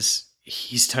 because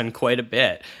he's done quite a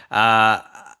bit.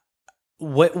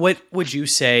 What would you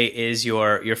say is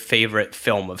your favorite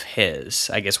film of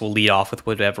his? I guess we'll lead off with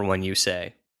whatever one you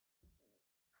say.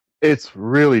 It's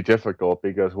really difficult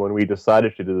because when we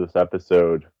decided to do this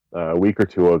episode a week or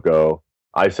two ago,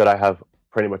 I said I have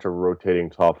pretty much a rotating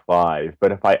top 5,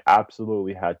 but if I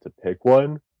absolutely had to pick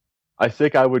one, I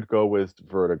think I would go with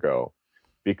Vertigo,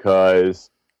 because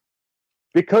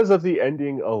of the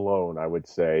ending alone, I would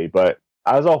say. But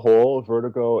as a whole,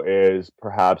 Vertigo is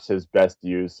perhaps his best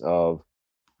use of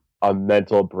a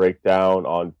mental breakdown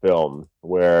on film,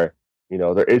 where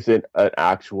there isn't an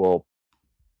actual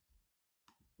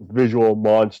visual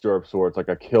monster of sorts, like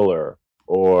a killer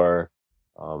or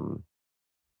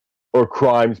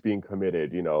crimes being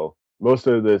committed. Most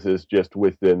of this is just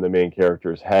within the main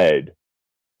character's head,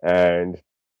 and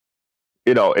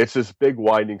it's this big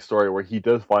winding story where he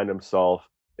does find himself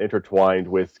intertwined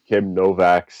with Kim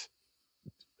Novak's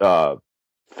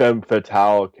femme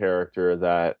fatale character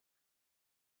that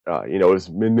is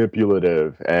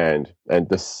manipulative and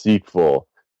deceitful,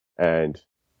 and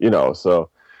so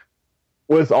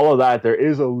with all of that, there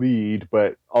is a lead,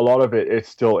 but a lot of it's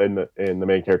still in the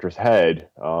main character's head,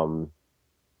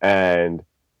 and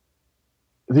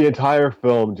the entire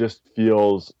film just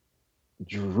feels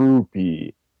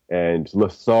droopy and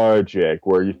lethargic,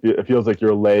 where it feels like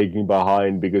you're lagging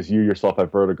behind because you yourself have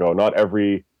vertigo. Not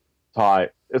every time.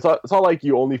 It's not like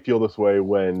you only feel this way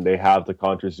when they have the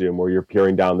contra zoom where you're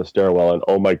peering down the stairwell and,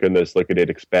 oh my goodness, look at it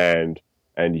expand,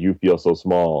 and you feel so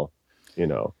small.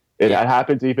 It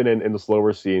happens even in the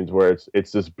slower scenes where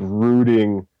it's this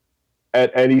brooding,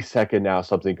 at any second now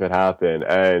something could happen.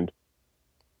 And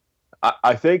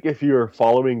I think if you're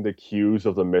following the cues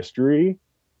of the mystery,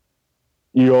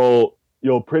 you'll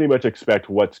pretty much expect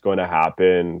what's going to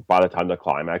happen by the time the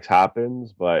climax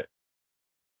happens. But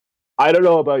I don't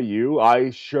know about you, I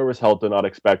sure as hell did not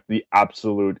expect the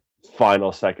absolute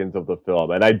final seconds of the film.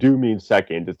 And I do mean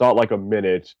seconds. It's not like a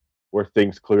minute where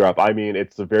things clear up. I mean,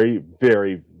 it's the very,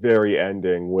 very, very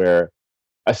ending where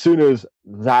as soon as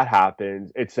that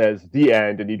happens, it says the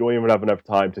end, and you don't even have enough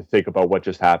time to think about what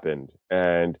just happened.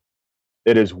 And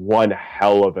it is one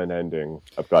hell of an ending,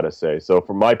 I've got to say. So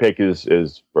for my pick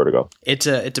is Vertigo. It's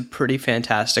a pretty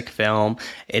fantastic film.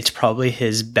 It's probably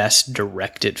his best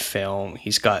directed film.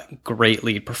 He's got great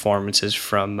lead performances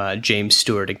from James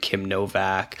Stewart and Kim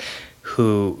Novak,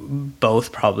 who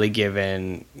both probably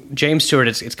given James Stewart.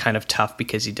 It's kind of tough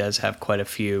because he does have quite a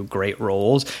few great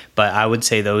roles, but I would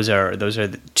say those are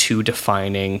the two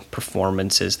defining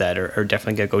performances that are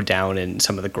definitely going to go down in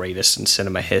some of the greatest in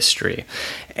cinema history.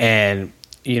 And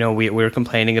we were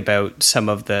complaining about some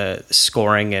of the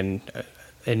scoring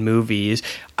in movies.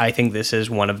 I think this is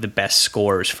one of the best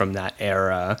scores from that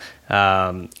era.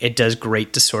 It does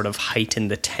great to sort of heighten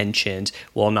the tensions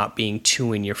while not being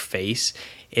too in your face.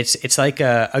 It's like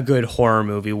a good horror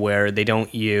movie where they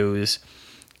don't use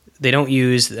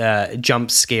jump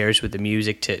scares with the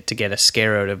music to get a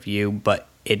scare out of you, but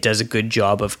it does a good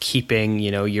job of keeping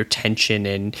your tension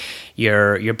and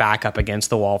your back up against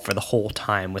the wall for the whole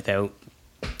time without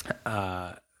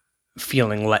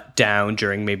feeling let down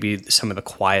during maybe some of the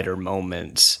quieter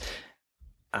moments.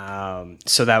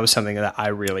 So that was something that I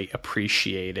really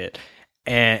appreciated,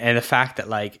 and the fact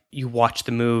that you watch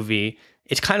the movie.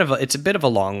 It's a bit of a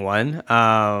long one.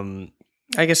 I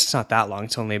guess it's not that long.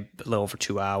 It's only a little over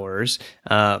 2 hours.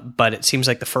 But it seems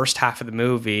like the first half of the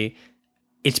movie,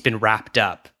 it's been wrapped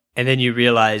up. And then you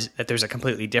realize that there's a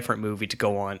completely different movie to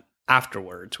go on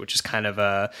afterwards, which is kind of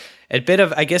a bit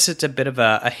of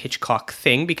a Hitchcock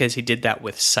thing, because he did that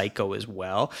with Psycho as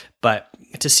well. But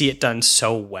to see it done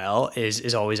so well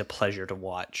is always a pleasure to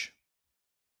watch.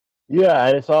 Yeah,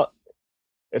 and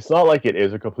it's not like it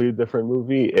is a completely different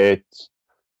movie.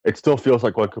 It still feels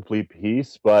like one complete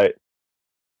piece, but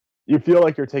you feel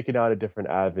like you're taking out a different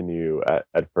avenue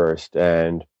at first,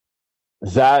 and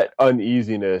that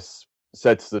uneasiness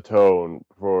sets the tone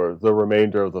for the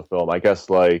remainder of the film. I guess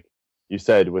you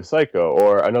said with Psycho,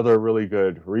 or another really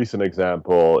good recent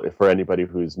example for anybody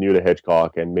who's new to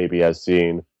Hitchcock and maybe has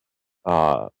seen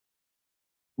uh,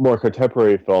 more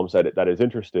contemporary films that is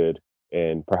interested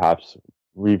in perhaps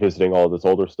revisiting all this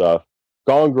older stuff.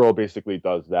 Gone Girl basically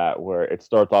does that, where it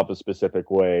starts off a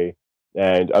specific way,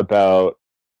 and about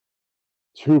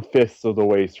 2/5 of the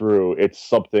way through, it's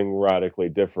something radically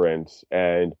different,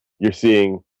 and you're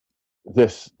seeing the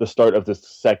start of this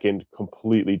second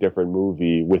completely different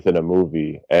movie within a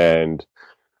movie. And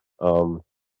um,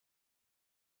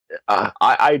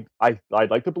 I'd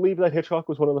like to believe that Hitchcock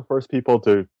was one of the first people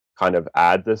to kind of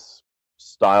add this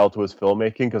style to his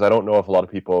filmmaking, because I don't know if a lot of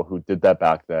people who did that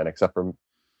back then, except for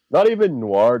not even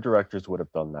noir directors, would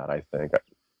have done that. I think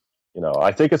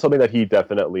it's something that he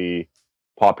definitely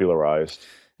popularized.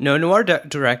 No, noir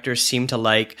directors seem to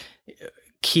like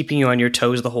keeping you on your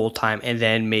toes the whole time, and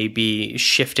then maybe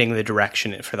shifting the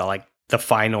direction for the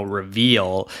final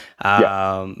reveal,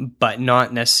 but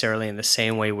not necessarily in the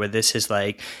same way where this is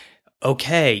like,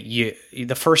 okay,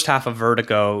 the first half of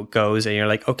Vertigo goes and you're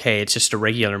like, okay, it's just a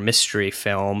regular mystery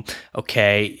film.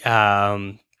 Okay,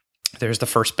 there's the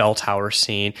first bell tower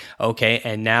scene. Okay,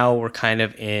 and now we're kind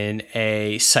of in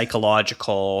a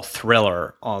psychological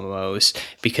thriller almost,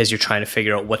 because you're trying to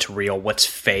figure out what's real, what's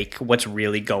fake, what's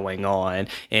really going on.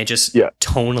 And it just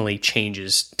tonally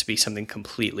changes to be something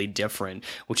completely different,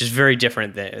 which is very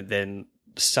different than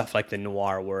stuff like the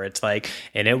noir, where it's like,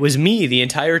 and it was me the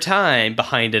entire time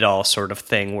behind it all sort of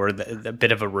thing, where the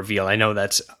bit of a reveal. I know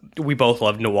we both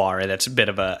love noir, and that's a bit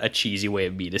of a cheesy way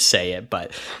of me to say it,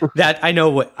 but that I know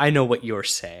what you're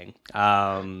saying.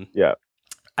 I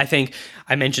think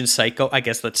I mentioned Psycho. I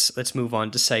guess let's move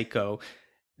on to Psycho.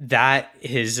 That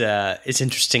is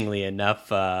interestingly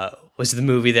enough was the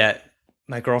movie that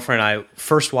my girlfriend and I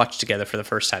first watched together for the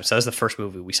first time. So that was the first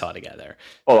movie we saw together.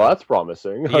 Oh, that's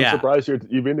promising. I'm surprised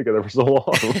you've been together for so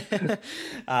long.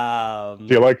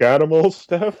 Do you like animals,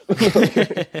 Steph?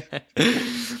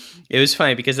 It was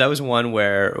funny because that was one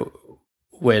where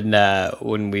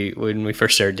when we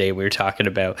first started dating, we were talking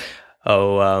about,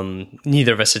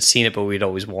 neither of us had seen it, but we'd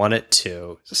always wanted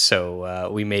to. So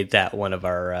we made that one of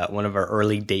our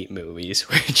early date movies,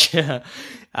 which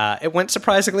it went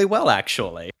surprisingly well,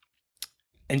 actually.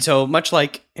 And so much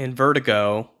like in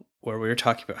Vertigo, where we were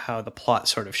talking about how the plot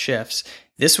sort of shifts,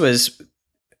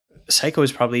 Psycho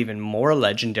is probably even more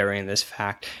legendary in this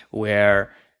fact,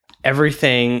 where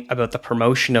everything about the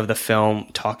promotion of the film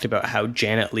talked about how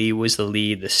Janet Leigh was the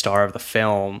lead, the star of the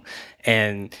film.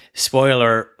 And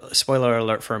spoiler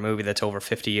alert for a movie that's over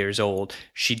 50 years old,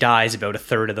 she dies about a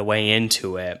third of the way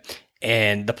into it.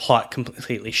 And the plot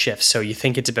completely shifts. So you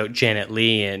think it's about Janet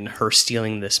Leigh and her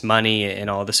stealing this money and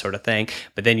all this sort of thing.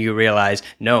 But then you realize,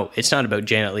 no, it's not about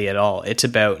Janet Leigh at all. It's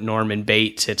about Norman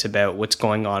Bates. It's about what's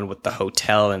going on with the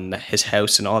hotel and his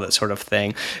house and all that sort of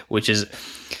thing, which is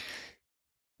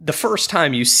the first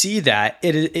time you see that,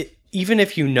 it even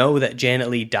if you know that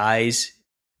Janet Leigh dies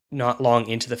not long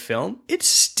into the film, it's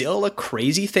still a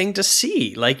crazy thing to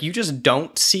see. Like, you just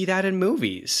don't see that in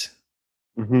movies.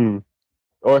 Mm-hmm.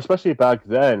 Or especially back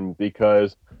then,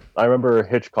 because I remember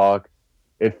Hitchcock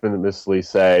infamously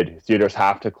said theaters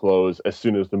have to close as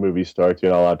soon as the movie starts.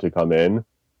 You're not allowed to come in,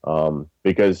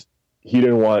 because he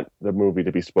didn't want the movie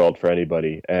to be spoiled for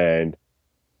anybody, and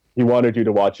he wanted you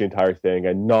to watch the entire thing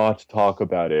and not talk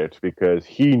about it, because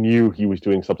he knew he was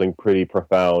doing something pretty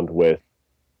profound with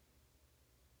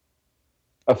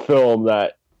a film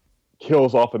that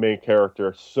kills off a main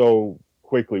character so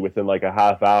quickly within like a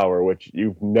half hour, which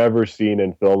you've never seen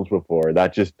in films before.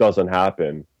 That just doesn't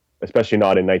happen, especially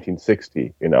not in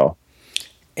 1960, And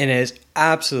it is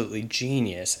absolutely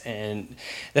genius. And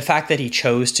the fact that he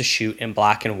chose to shoot in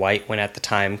black and white when at the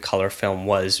time color film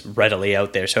was readily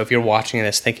out there. So if you're watching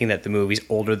this thinking that the movie's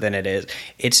older than it is,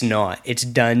 it's not. It's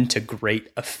done to great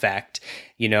effect.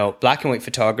 Black and white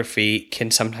photography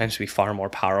can sometimes be far more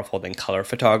powerful than color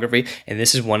photography. And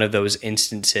this is one of those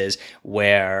instances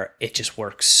where it just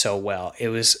works so well. It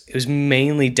was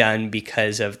mainly done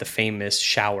because of the famous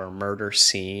shower murder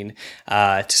scene,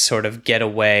 to sort of get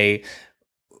away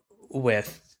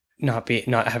with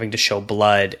not having to show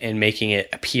blood and making it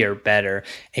appear better.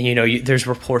 And there's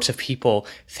reports of people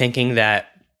thinking that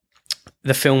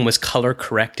the film was color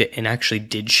corrected and actually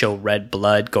did show red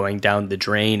blood going down the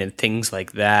drain and things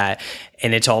like that.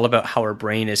 And it's all about how our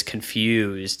brain is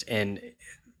confused. And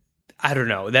I don't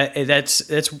know,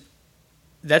 that's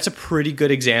a pretty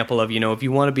good example of, if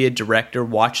you want to be a director,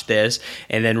 watch this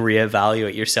and then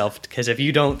reevaluate yourself. Because if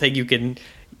you don't think you can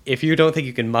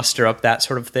muster up that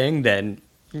sort of thing, then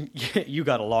you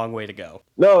got a long way to go.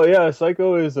 No, yeah,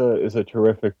 Psycho is a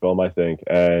terrific film, I think,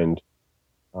 and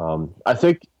I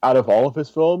think out of all of his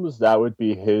films, that would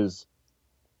be his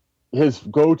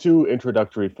go-to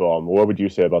introductory film. What would you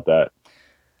say about that?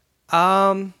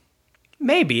 Um,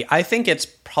 Maybe. I think it's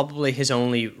probably his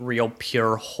only real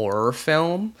pure horror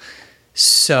film.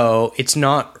 So it's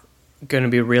not going to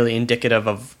be really indicative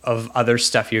of other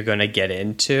stuff you're going to get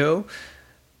into.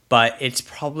 But it's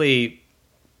probably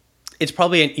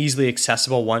an easily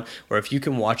accessible one where if you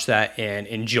can watch that and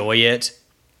enjoy it,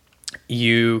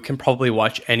 you can probably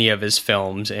watch any of his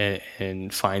films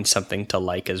and find something to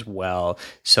like as well.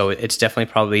 So it's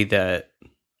definitely probably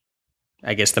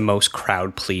I guess, the most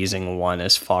crowd pleasing one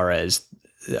as far as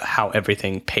how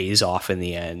everything pays off in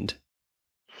the end.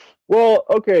 Well,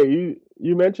 okay,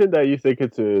 you mentioned that you think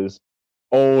it's his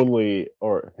only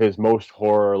or his most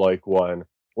horror like one.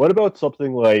 What about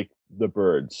something like The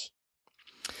Birds?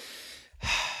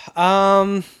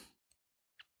 Um,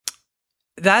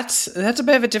 that's a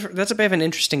bit of a different. That's a bit of an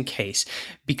interesting case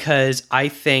because I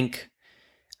think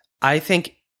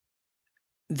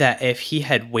that if he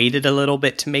had waited a little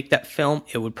bit to make that film,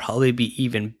 it would probably be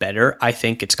even better. I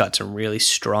think it's got some really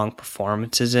strong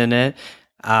performances in it.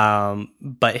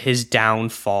 But his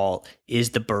downfall is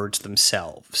the birds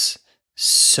themselves.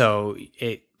 So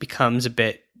it becomes a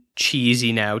bit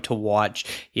cheesy now to watch,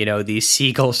 these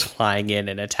seagulls flying in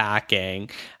and attacking.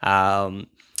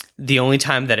 The only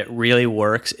time that it really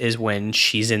works is when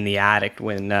she's in the attic,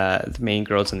 when the main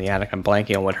girl's in the attic. I'm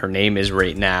blanking on what her name is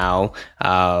right now.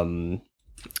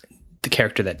 The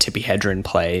character that Tippi Hedren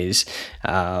plays.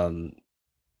 Oh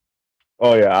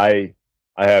yeah, I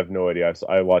have no idea.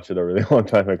 I watched it a really long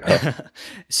time ago.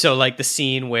 So like the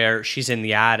scene where she's in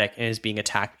the attic and is being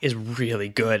attacked is really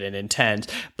good and intense,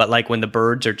 but like when the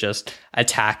birds are just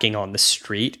attacking on the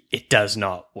street, it does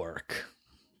not work.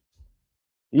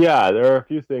 Yeah, there are a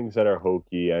few things that are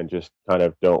hokey and just kind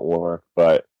of don't work,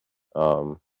 but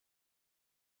um,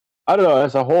 I don't know.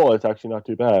 As a whole, it's actually not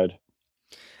too bad.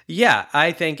 Yeah,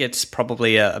 I think it's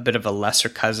probably a bit of a lesser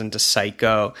cousin to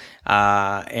Psycho,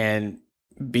 and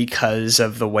because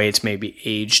of the way it's maybe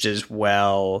aged as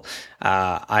well,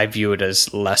 I view it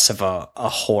as less of a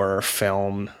horror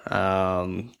film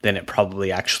than it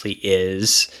probably actually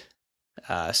is.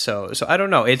 So I don't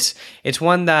know. It's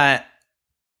one that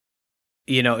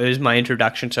it was my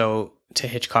introduction to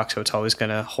Hitchcock, so it's always going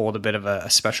to hold a bit of a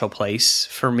special place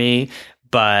for me.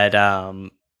 But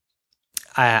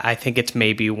I think it's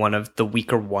maybe one of the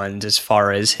weaker ones as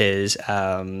far as his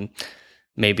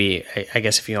maybe I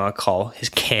guess if you want to call his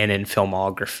canon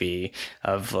filmography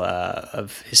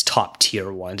of his top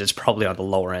tier ones. It's probably on the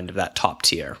lower end of that top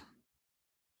tier.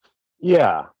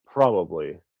 Yeah,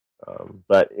 probably.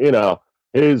 But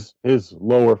his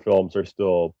lower films are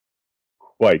still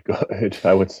quite good,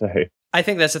 I would say. I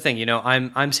think that's the thing.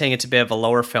 I'm saying it's a bit of a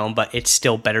lower film, but it's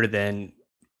still better than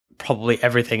probably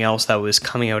everything else that was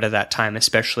coming out at that time,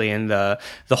 especially in the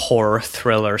horror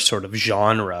thriller sort of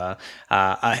genre.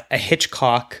 A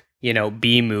Hitchcock,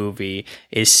 B movie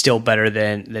is still better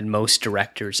than most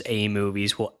directors' A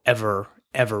movies will ever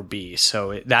be.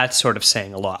 So that's sort of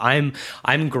saying a lot.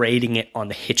 I'm grading it on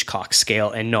the Hitchcock scale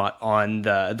and not on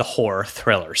the horror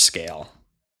thriller scale.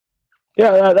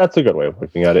 Yeah, that's a good way of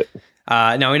looking at it.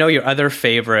 Now, we know your other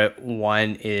favorite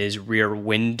one is Rear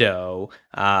Window.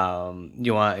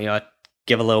 You want to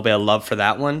give a little bit of love for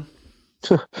that one?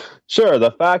 Sure.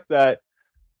 The fact that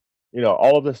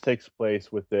all of this takes place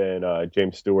within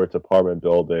James Stewart's apartment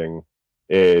building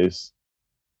is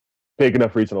big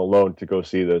enough reason alone to go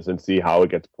see this and see how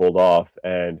it gets pulled off.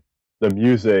 And the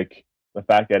music, the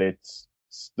fact that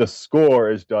the score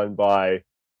is done by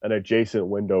an adjacent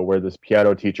window where this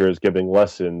piano teacher is giving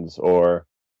lessons or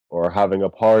having a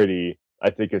party, I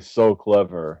think is so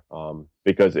clever,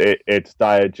 because it's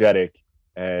diegetic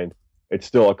and it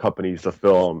still accompanies the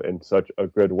film in such a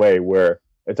good way where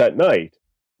it's at night.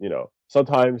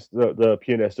 Sometimes the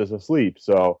pianist is asleep.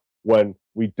 So when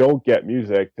we don't get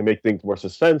music to make things more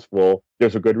suspenseful,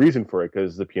 there's a good reason for it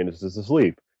because the pianist is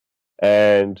asleep.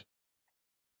 And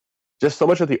just so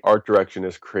much of the art direction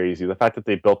is crazy. The fact that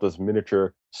they built this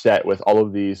miniature set with all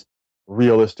of these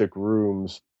realistic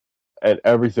rooms and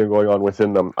everything going on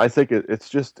within them. I think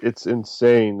it's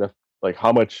insane, like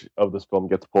how much of this film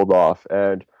gets pulled off.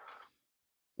 And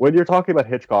when you're talking about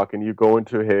Hitchcock and you go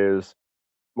into his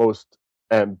most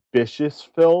ambitious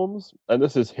films, and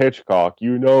this is Hitchcock,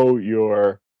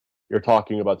 you're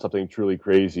talking about something truly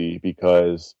crazy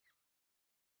because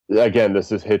again,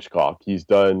 this is Hitchcock. He's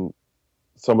done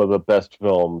some of the best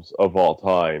films of all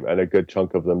time and a good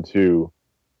chunk of them too.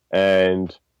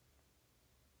 And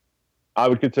I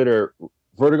would consider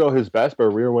Vertigo his best, but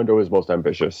Rear Window his most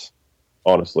ambitious,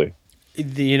 honestly.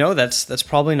 That's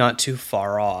probably not too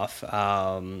far off.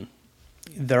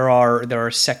 There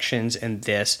are sections in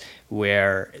this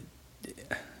where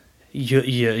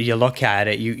you look at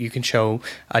it, you can show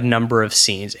a number of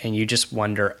scenes, and you just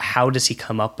wonder, how does he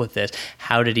come up with this?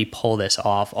 How did he pull this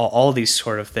off? All these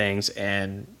sort of things,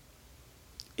 and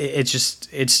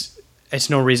it's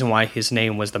no reason why his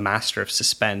name was the master of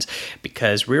suspense,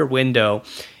 because Rear Window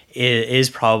is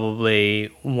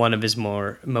probably one of his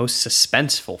most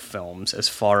suspenseful films as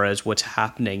far as what's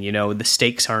happening. The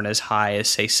stakes aren't as high as,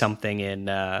 say, something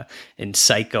in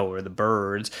Psycho or The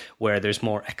Birds, where there's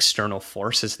more external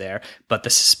forces there, but the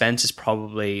suspense is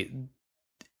probably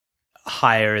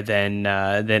higher than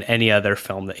any other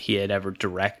film that he had ever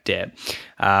directed.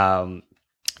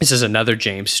 This is another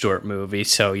James Stewart movie,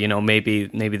 so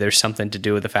maybe there's something to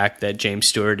do with the fact that James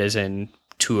Stewart is in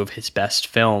two of his best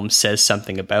films, says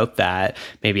something about that.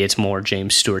 Maybe it's more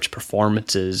James Stewart's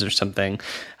performances or something.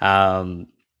 But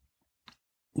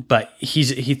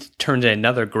he turned in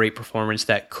another great performance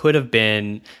that could have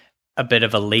been a bit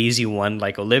of a lazy one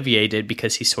like Olivier did,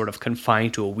 because he's sort of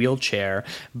confined to a wheelchair,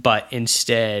 but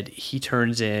instead he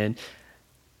turns in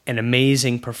an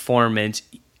amazing performance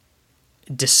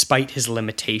despite his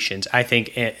limitations. I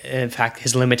think, in fact,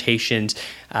 his limitations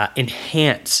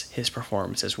enhance his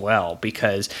performance as well,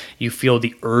 because you feel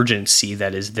the urgency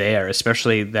that is there,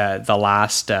 especially the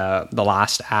last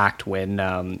act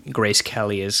when Grace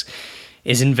Kelly is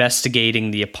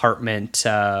investigating the apartment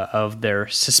of their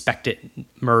suspected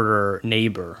murder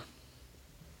neighbor.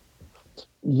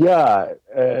 Yeah,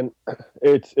 and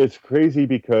it's crazy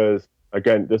because,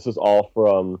 again, this is all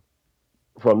from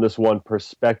this one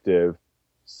perspective.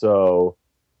 So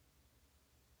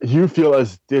you feel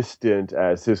as distant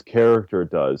as his character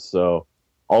does. So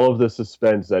all of the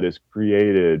suspense that is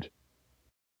created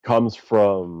comes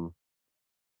from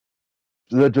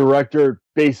the director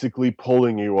basically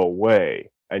pulling you away,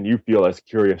 and you feel as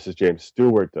curious as James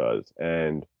Stewart does.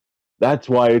 And that's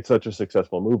why it's such a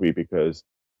successful movie, because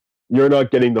you're not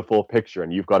getting the full picture,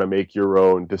 and you've got to make your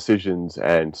own decisions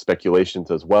and speculations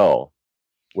as well,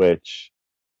 which...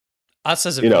 Us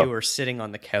as a viewer sitting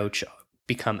on the couch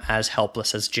become as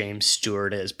helpless as James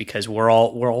Stewart is, because we're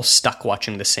all stuck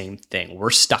watching the same thing. We're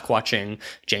stuck watching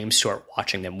James Stewart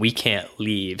watching them. We can't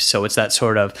leave. So it's that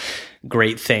sort of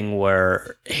great thing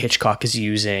where Hitchcock is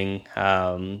using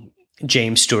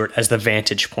James Stewart as the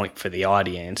vantage point for the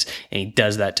audience, and he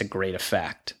does that to great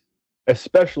effect.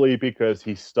 Especially because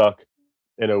he's stuck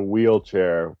in a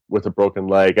wheelchair with a broken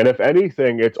leg. And if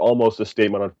anything, it's almost a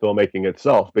statement on filmmaking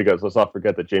itself, because let's not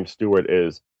forget that James Stewart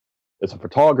is a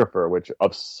photographer, which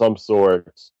of some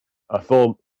sorts, a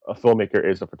filmmaker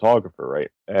is a photographer, right?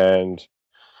 And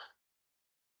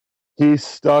he's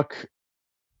stuck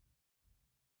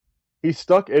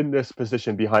in this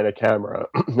position behind a camera,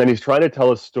 and he's trying to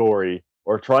tell a story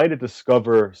or trying to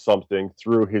discover something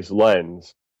through his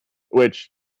lens, which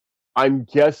I'm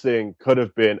guessing could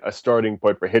have been a starting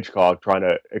point for Hitchcock trying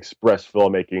to express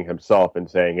filmmaking himself and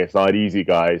saying, it's not easy,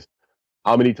 guys.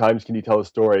 How many times can you tell a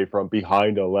story from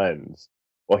behind a lens?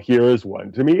 Well, here is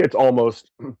one. To me, it's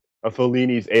almost a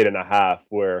Fellini's 8.5,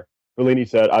 where Fellini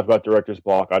said, I've got director's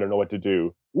block. I don't know what to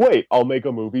do. Wait, I'll make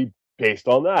a movie based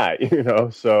on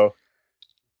that, so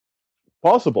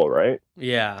possible, right?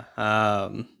 Yeah.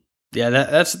 Yeah,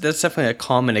 that's definitely a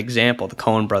common example. The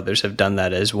Coen brothers have done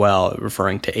that as well,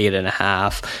 referring to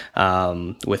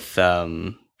 8.5 with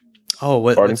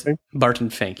Barton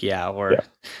Fink, where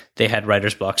they had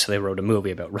writer's block, so they wrote a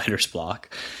movie about writer's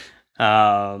block.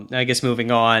 I guess moving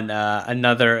on,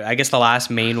 the last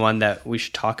main one that we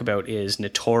should talk about is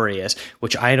Notorious,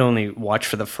 which I had only watched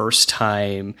for the first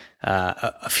time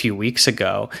a few weeks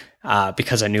ago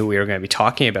because I knew we were going to be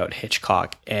talking about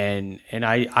Hitchcock, and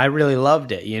I really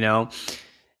loved it.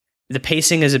 The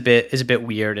pacing is a bit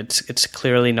weird. It's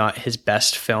clearly not his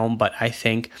best film, but I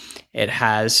think it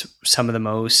has some of the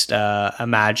most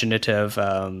imaginative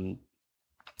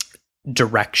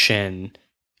direction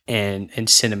and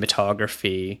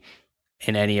cinematography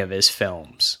in any of his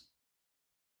films.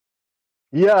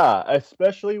 Yeah,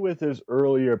 especially with his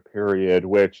earlier period,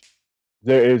 which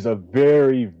there is a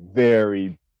very,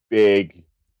 very big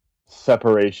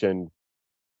separation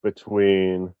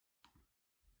between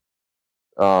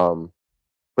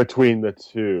the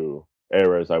two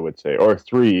eras, I would say, or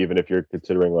three, even if you're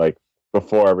considering like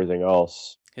before everything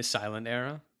else. His silent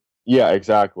era? Yeah,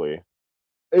 exactly.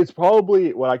 It's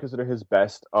probably what I consider his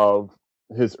best of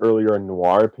his earlier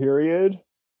noir period.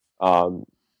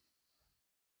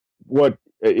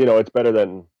 It's better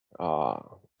than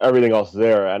everything else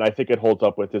there, and I think it holds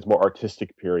up with his more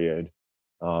artistic period.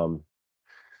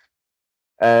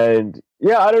 And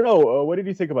yeah, I don't know. What did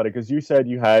you think about it? Because you said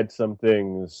you had some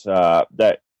things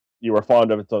that you were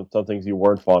fond of, and some things you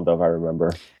weren't fond of. I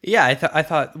remember. Yeah, I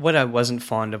thought what I wasn't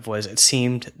fond of was it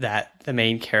seemed that the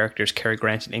main characters, Cary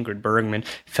Grant and Ingrid Bergman,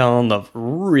 fell in love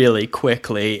really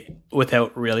quickly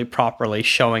without really properly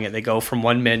showing it. They go from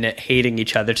 1 minute hating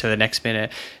each other to the next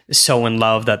minute so in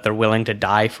love that they're willing to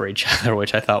die for each other,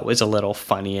 which I thought was a little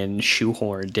funny and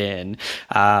shoehorned in.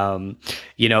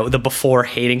 The before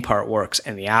hating part works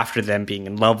and the after them being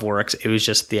in love works. It was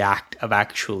just the act of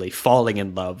actually falling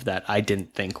in love that I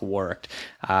didn't think worked.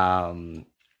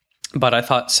 But I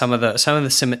thought some of the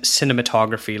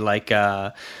cinematography, like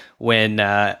when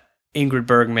Ingrid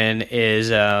Bergman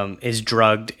is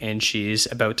drugged and she's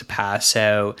about to pass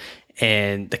out,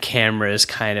 and the camera is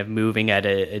kind of moving at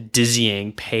a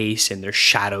dizzying pace, and there's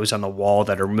shadows on the wall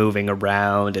that are moving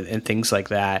around, and things like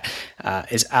that,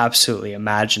 is absolutely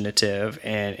imaginative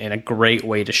and a great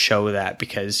way to show that,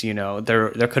 because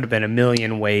there could have been a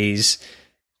million ways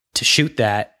to shoot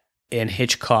that, and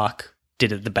Hitchcock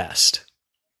did it the best.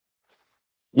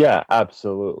 Yeah,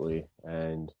 absolutely.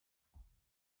 And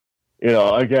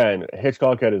again,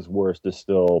 Hitchcock at his worst is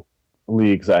still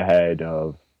leagues ahead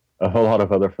of a lot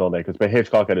of other filmmakers, but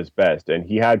Hitchcock at his best, and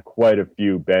he had quite a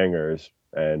few bangers,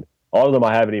 and all of them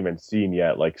I haven't even seen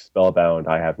yet, like Spellbound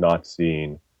I have not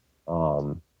seen.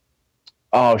 Shadow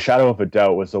of a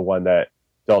Doubt was the one that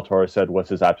Del Toro said was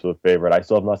his absolute favorite. I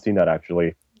still have not seen that,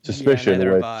 actually. Suspicion,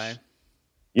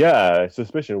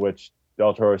 Suspicion, which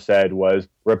Del Toro said was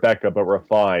Rebecca but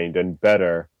refined and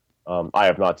better. I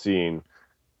have not seen.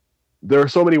 There are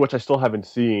so many which I still haven't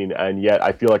seen, and yet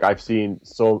I feel like I've seen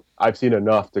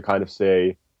enough to kind of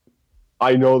say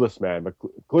I know this man, but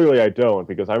clearly I don't,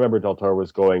 because I remember Del Toro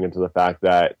was going into the fact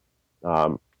that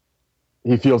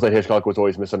he feels that Hitchcock was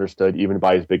always misunderstood even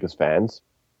by his biggest fans,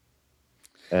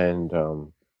 and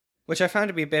which I found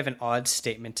to be a bit of an odd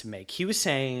statement to make.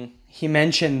 He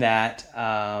mentioned that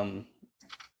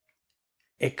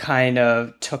it kind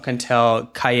of took until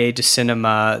Cahiers du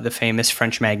Cinéma, the famous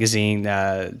French magazine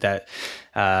that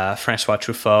Francois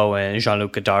Truffaut and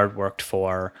Jean-Luc Godard worked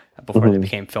for before they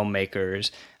became filmmakers.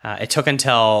 It took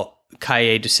until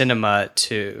Cahiers du Cinéma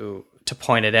to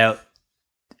point it out,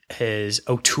 his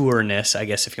auteurness, I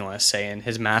guess, if you want to say, and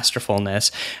his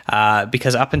masterfulness,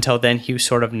 because up until then he was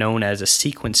sort of known as a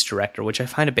sequence director, which I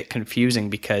find a bit confusing,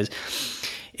 because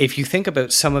if you think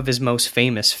about some of his most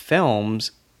famous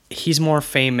films, he's more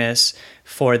famous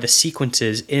for the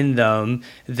sequences in them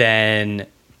than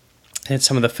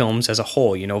some of the films as a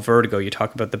whole. Vertigo, you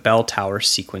talk about the bell tower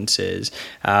sequences.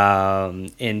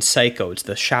 In Psycho, it's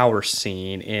the shower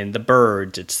scene. In The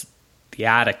Birds, it's the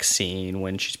attic scene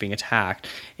when she's being attacked.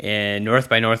 In North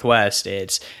by Northwest,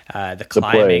 it's the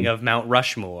climbing of Mount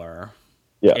Rushmore.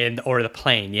 Yeah. Or the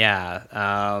plane,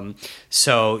 yeah.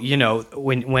 So,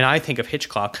 when I think of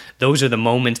Hitchcock, those are the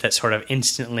moments that sort of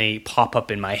instantly pop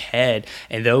up in my head,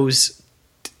 and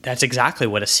that's exactly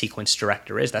what a sequence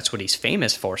director is. That's what he's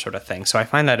famous for, sort of thing. So I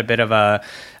find that a bit of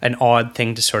an odd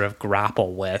thing to sort of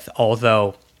grapple with,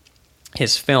 although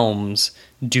his films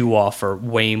do offer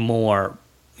way more,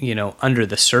 under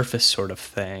the surface sort of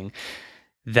thing,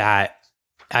 that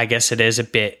I guess it is a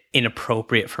bit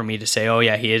inappropriate for me to say, oh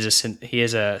yeah, he is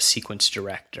a sequence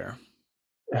director.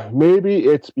 Maybe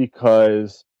it's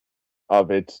because of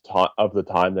the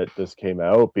time that this came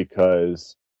out,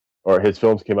 or his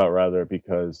films came out rather,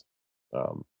 because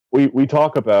we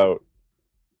talk about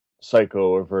Psycho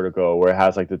or Vertigo, where it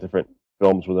has like the different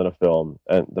films within a film,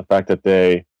 and the fact that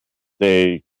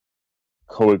they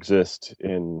coexist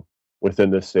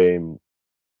within the same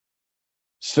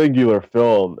singular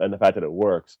film, and the fact that it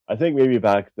works. I think maybe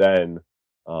back then,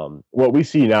 what we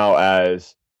see now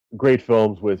as great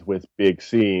films with big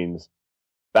scenes,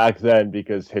 back then,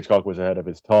 because Hitchcock was ahead of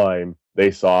his time,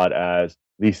 they saw it as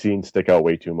these scenes stick out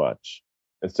way too much,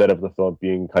 instead of the film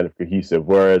being kind of cohesive.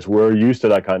 Whereas we're used to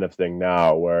that kind of thing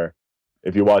now, where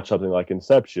if you watch something like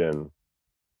Inception,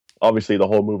 obviously the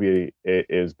whole movie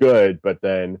is good, but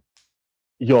then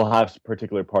you'll have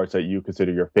particular parts that you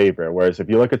consider your favorite. Whereas if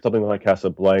you look at something like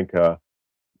Casablanca,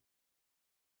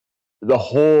 the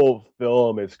whole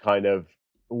film is kind of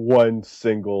one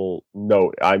single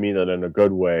note. I mean that in a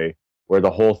good way, where the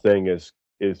whole thing is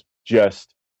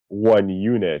just one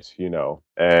unit,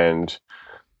 and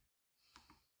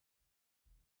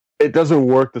it doesn't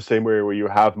work the same way where you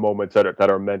have moments that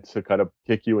are meant to kind of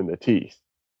kick you in the teeth,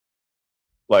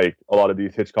 like a lot of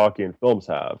these Hitchcockian films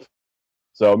have.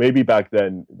 So maybe back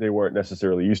then they weren't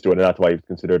necessarily used to it, and that's why he was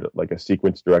considered like a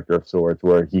sequence director of sorts,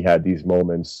 where he had these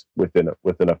moments within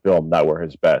a film that were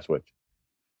his best. Which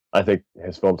I think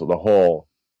his films as a whole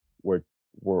were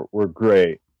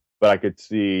great. but I could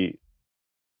see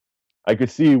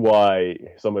why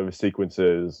some of his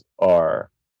sequences are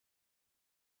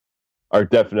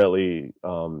definitely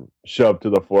shoved to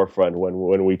the forefront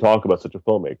when we talk about such a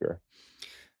filmmaker.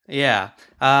 Yeah.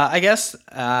 I guess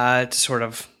to sort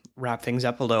of wrap things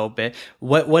up a little bit,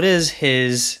 what is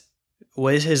his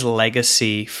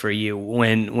legacy for you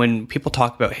when people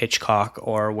talk about Hitchcock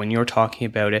or when you're talking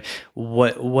about it?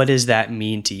 What does that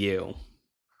mean to you?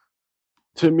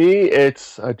 To me,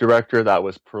 it's a director that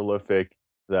was prolific,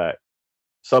 that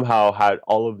somehow had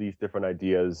all of these different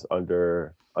ideas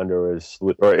under his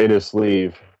or in his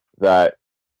sleeve, that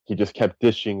he just kept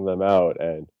dishing them out.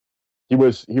 And he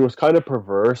was kind of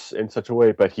perverse in such a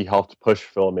way, but he helped push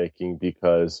filmmaking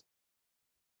because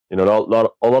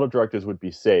not a lot of directors would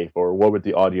be safe, or what would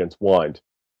the audience want.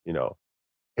 You know,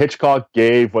 Hitchcock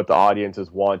gave what the audiences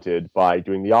wanted by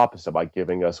doing the opposite, by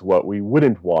giving us what we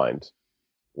wouldn't want,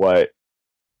 what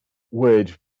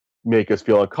would make us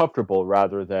feel uncomfortable,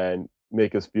 rather than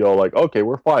make us feel like, okay,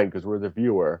 we're fine because we're the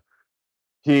viewer.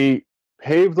 He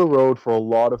paved the road for a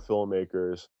lot of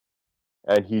filmmakers,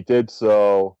 and he did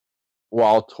so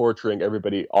while torturing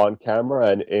everybody on camera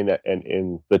and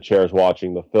in the chairs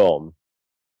watching the film.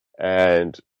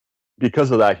 And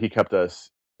because of that, he kept us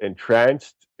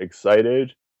entranced,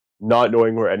 excited, not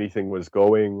knowing where anything was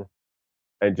going,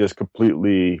 and just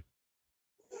completely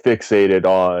fixated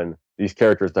on these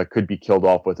characters that could be killed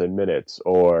off within minutes,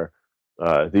 or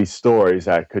these stories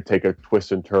that could take a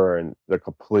twist and turn the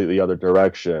completely other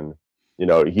direction.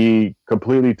 He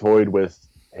completely toyed with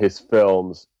his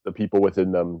films, the people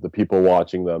within them, the people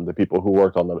watching them, the people who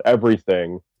worked on them,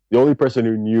 everything. The only person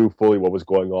who knew fully what was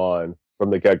going on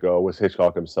from the get go was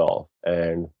Hitchcock himself.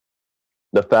 And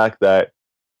the fact that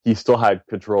he still had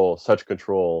control, such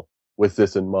control, with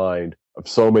this in mind, of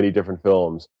so many different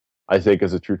films, I think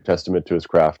is a true testament to his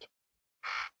craft.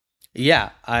 Yeah,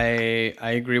 I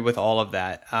agree with all of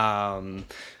that.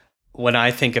 When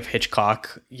I think of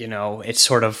Hitchcock, it's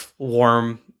sort of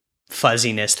warm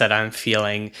fuzziness that I'm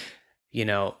feeling,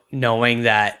 knowing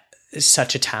that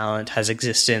such a talent has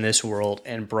existed in this world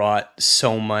and brought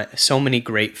so many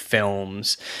great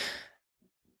films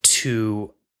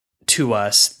to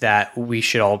us, that we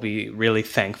should all be really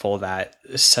thankful that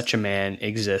such a man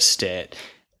existed.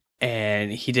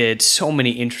 And he did so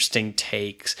many interesting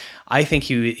takes. I think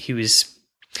he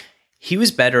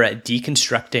was better at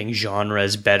deconstructing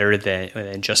genres better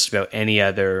than just about any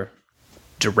other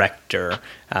director.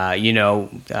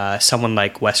 Someone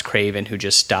like Wes Craven, who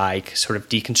just died, sort of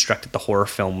deconstructed the horror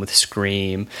film with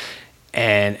Scream.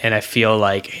 And I feel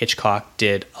like Hitchcock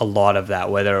did a lot of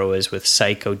that, whether it was with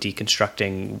Psycho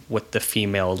deconstructing what the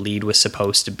female lead was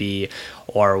supposed to be,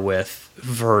 or with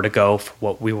Vertigo for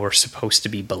what we were supposed to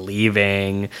be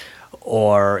believing,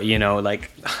 or,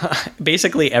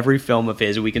 basically every film of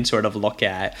his we can sort of look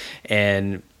at.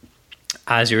 And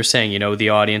as you were saying, the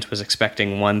audience was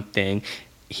expecting one thing.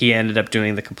 He ended up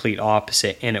doing the complete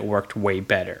opposite, and it worked way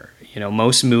better.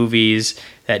 Most movies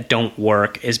that don't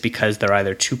work is because they're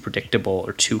either too predictable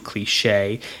or too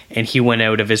cliche, and he went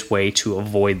out of his way to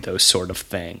avoid those sort of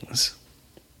things.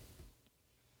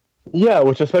 Yeah,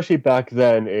 which especially back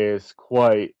then is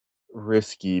quite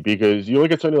risky, because you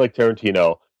look at something like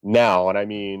Tarantino now, and I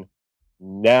mean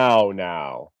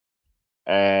now,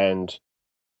 and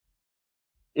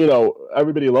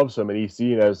everybody loves him and he's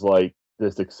seen as like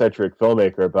this eccentric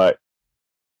filmmaker, but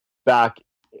back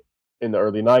in the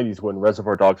early 90s, when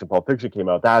Reservoir Dogs and Pulp Fiction came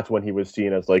out, that's when he was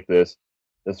seen as like this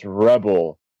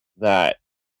rebel that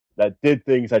did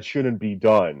things that shouldn't be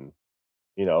done.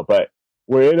 But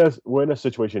we're in a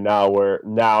situation now where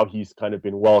now he's kind of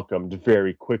been welcomed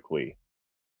very quickly.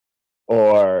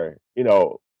 Or,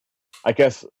 I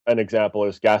guess an example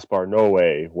is Gaspar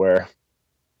Noé, where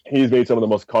he's made some of the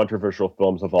most controversial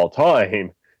films of all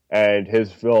time, and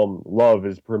his film Love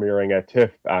is premiering at TIFF,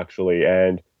 actually.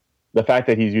 And the fact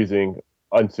that he's using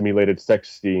unsimulated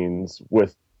sex scenes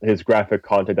with his graphic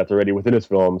content that's already within his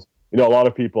films, a lot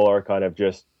of people are kind of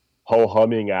just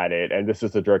ho-humming at it. And this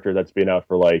is a director that's been out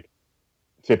for like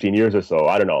 15 years or so.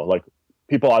 I don't know. Like,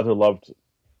 people either loved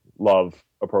Love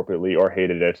appropriately or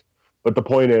hated it. But the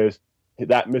point is,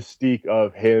 that mystique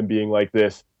of him being like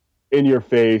this in your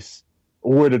face,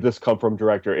 where did this come from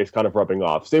director, is kind of rubbing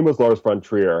off. Same with Lars von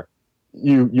Trier.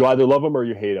 You either love him or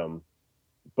you hate him.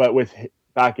 But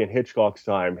back in Hitchcock's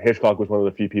time, Hitchcock was one of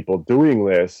the few people doing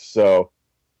this. So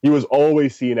he was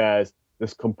always seen as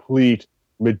this complete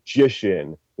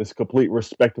magician, this complete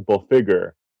respectable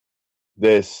figure,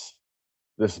 this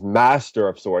master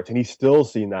of sorts. And he's still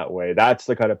seen that way. That's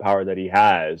the kind of power that he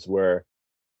has, where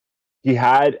he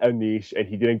had a niche and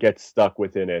he didn't get stuck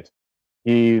within it.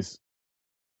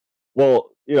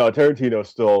 Tarantino's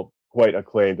still quite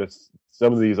acclaimed.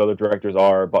 Some of these other directors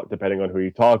are, but depending on who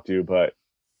you talk to. But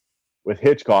with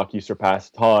Hitchcock, he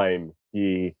surpassed time.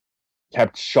 He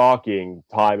kept shocking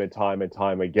time and time and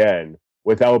time again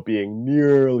without being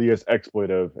nearly as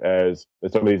exploitive as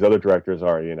some of these other directors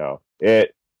are.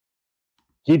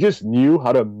 He just knew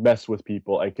how to mess with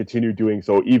people and continue doing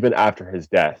so even after his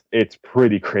death. It's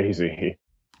pretty crazy.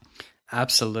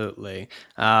 Absolutely.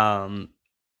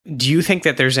 Do you think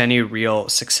that there's any real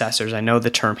successors? I know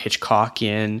the term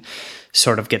Hitchcockian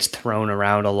sort of gets thrown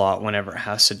around a lot whenever it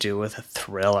has to do with a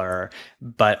thriller,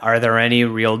 but are there any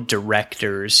real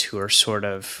directors who are sort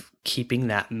of keeping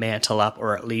that mantle up,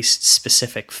 or at least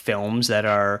specific films that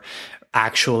are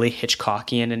actually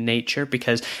Hitchcockian in nature?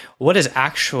 Because what is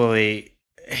actually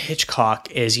Hitchcock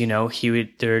is,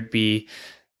 there'd be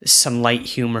some light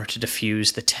humor to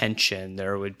diffuse the tension.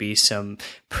 There would be some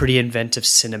pretty inventive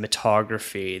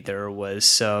cinematography. There was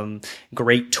some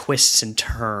great twists and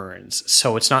turns.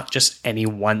 So it's not just any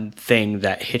one thing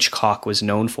that Hitchcock was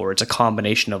known for. It's a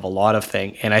combination of a lot of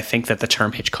things. And I think that the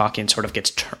term Hitchcockian sort of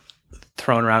gets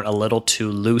thrown around a little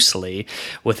too loosely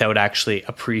without actually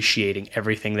appreciating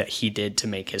everything that he did to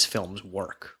make his films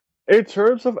work. In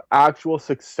terms of actual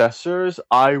successors,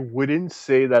 I wouldn't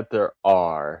say that there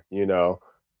are.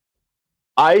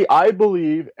 I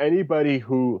believe anybody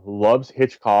who loves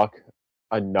Hitchcock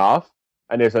enough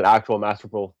and is an actual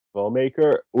masterful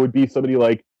filmmaker would be somebody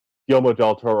like Guillermo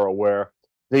del Toro, where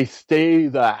they stay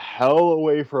the hell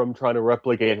away from trying to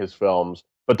replicate his films,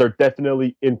 but they're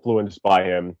definitely influenced by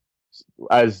him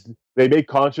as they make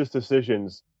conscious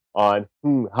decisions on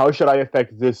how should I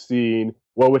affect this scene?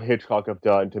 What would Hitchcock have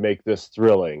done to make this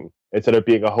thrilling instead of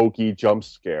being a hokey jump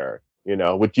scare?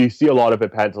 Which you see a lot of in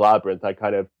Pan's Labyrinth, that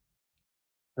kind of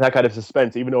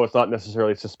suspense, even though it's not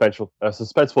necessarily a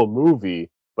suspenseful movie,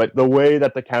 but the way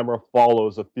that the camera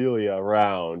follows Ophelia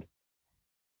around,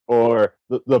 or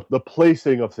the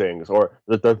placing of things, or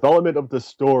the development of the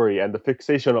story and the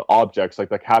fixation of objects, like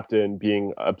the captain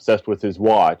being obsessed with his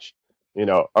watch,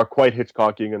 are quite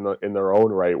Hitchcockian in their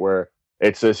own right, where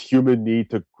it's this human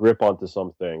need to grip onto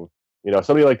something.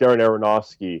 Somebody like Darren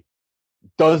Aronofsky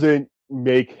doesn't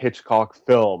make Hitchcock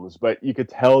films, but you could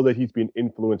tell that he's been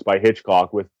influenced by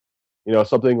Hitchcock with,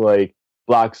 something like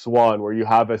Black Swan, where you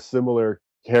have a similar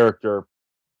character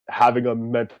having a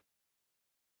mental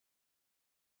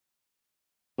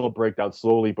breakdown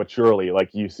slowly but surely, like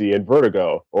you see in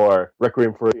Vertigo or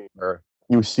Requiem for a Dream, or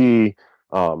you see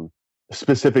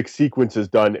specific sequences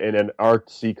done in an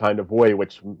artsy kind of way,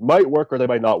 which might work or they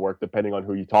might not work depending on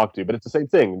who you talk to. But it's the same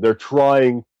thing. They're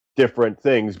trying different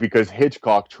things because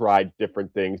Hitchcock tried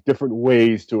different things, different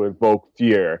ways to evoke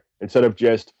fear. Instead of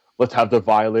just, let's have the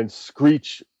violence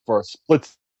screech for a split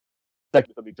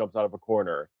second, somebody jumps out of a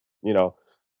corner.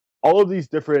 All of these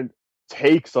different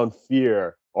takes on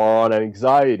fear or on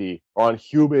anxiety or on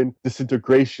human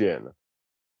disintegration.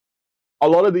 A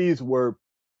lot of these were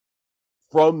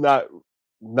from that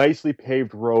nicely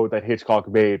paved road that Hitchcock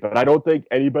made, but I don't think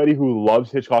anybody who loves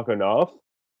Hitchcock enough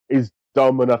is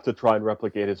dumb enough to try and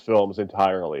replicate his films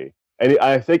entirely. And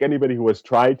I think anybody who has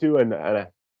tried to and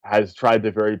has tried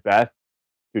the very best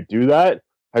to do that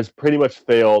has pretty much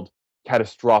failed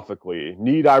catastrophically.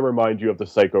 Need I remind you of the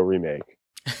Psycho remake?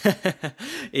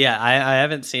 Yeah, I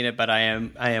haven't seen it, but I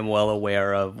am well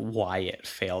aware of why it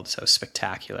failed so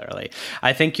spectacularly.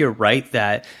 I think you're right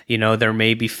that, there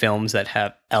may be films that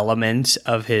have elements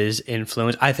of his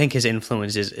influence. I think his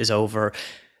influence is over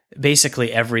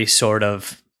basically every sort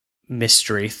of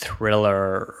mystery,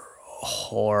 thriller,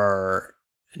 horror,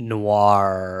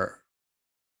 noir,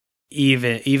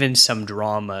 even some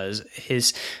dramas.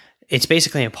 It's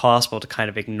basically impossible to kind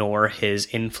of ignore his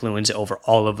influence over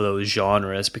all of those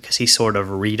genres because he sort of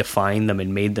redefined them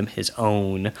and made them his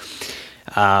own.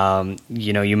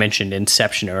 You mentioned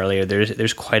Inception earlier.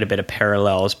 There's quite a bit of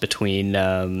parallels between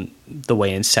the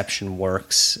way Inception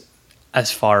works as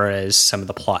far as some of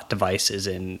the plot devices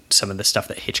and some of the stuff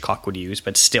that Hitchcock would use,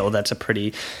 but still that's a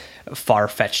pretty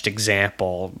far-fetched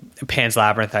example. Pan's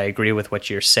Labyrinth, I agree with what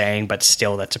you're saying, but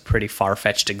still that's a pretty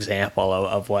far-fetched example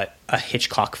of what a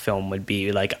Hitchcock film would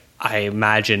be. Like, I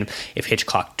imagine if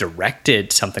Hitchcock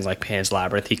directed something like Pan's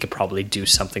Labyrinth, he could probably do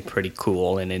something pretty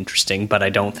cool and interesting, but I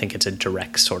don't think it's a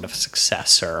direct sort of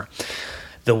successor.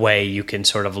 The way you can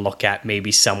sort of look at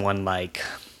maybe someone like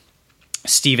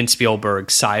Steven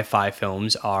Spielberg's sci-fi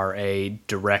films are a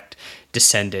direct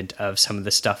descendant of some of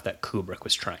the stuff that Kubrick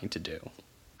was trying to do.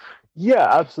 Yeah,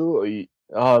 absolutely.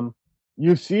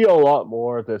 You see a lot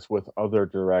more of this with other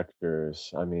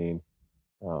directors. I mean,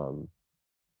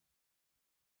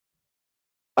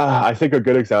 I think a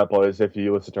good example is if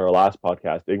you listen to our last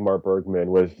podcast, Ingmar Bergman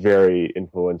was very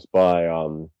influenced by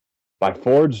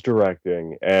Ford's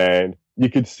directing, and you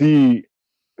could see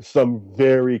some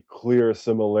very clear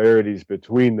similarities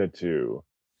between the two,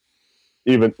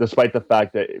 even despite the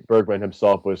fact that Bergman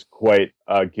himself was quite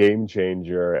a game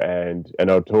changer and an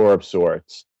auteur of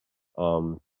sorts.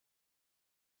 Um,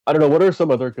 I don't know. What are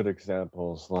some other good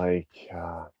examples? Like,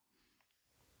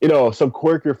 some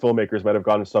quirkier filmmakers might have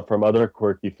gotten stuff from other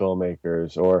quirky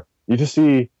filmmakers, or you just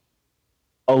see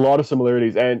a lot of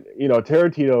similarities. And,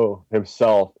 Tarantino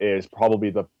himself is probably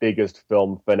the biggest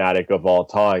film fanatic of all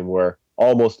time, where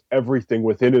almost everything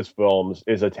within his films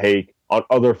is a take on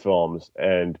other films.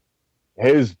 And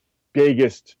his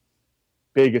biggest,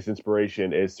 biggest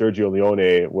inspiration is Sergio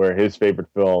Leone, where his favorite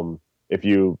film, if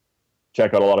you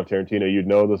check out a lot of Tarantino, you'd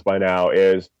know this by now,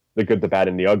 is The Good, the Bad,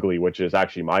 and the Ugly, which is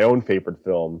actually my own favorite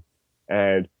film.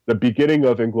 And the beginning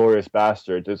of Inglourious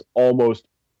Bastards is almost,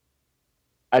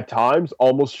 at times,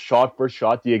 almost shot for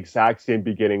shot, the exact same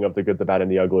beginning of The Good, the Bad, and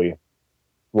the Ugly,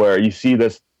 where you see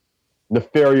this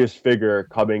nefarious figure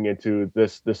coming into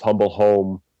this humble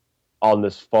home on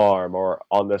this farm or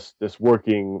on this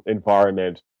working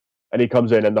environment, and he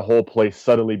comes in and the whole place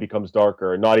suddenly becomes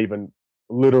darker, not even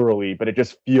literally, but it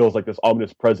just feels like this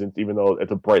ominous presence, even though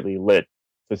it's a brightly lit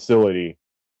facility.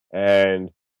 And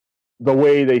the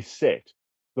way they sit,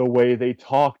 the way they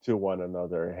talk to one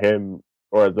another, him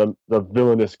or the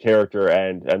villainous character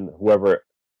and whoever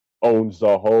owns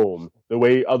the home, the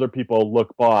way other people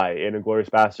look by in Inglourious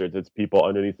Bastards, it's people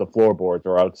underneath the floorboards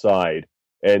or outside.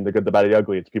 And The Good, the Bad, and the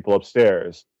Ugly, it's people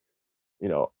upstairs. You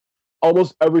know,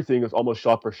 almost everything is almost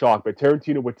shot for shot, but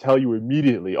Tarantino would tell you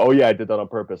immediately, "Oh yeah, I did that on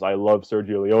purpose. I love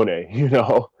Sergio Leone."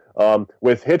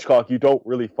 With Hitchcock, you don't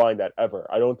really find that ever.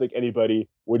 I don't think anybody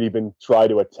would even try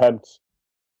to attempt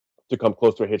to come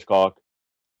close to a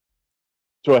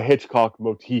Hitchcock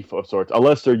motif of sorts,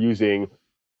 unless they're using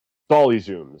dolly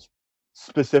zooms,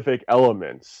 specific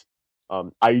elements,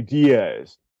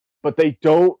 ideas. But they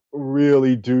don't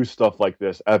really do stuff like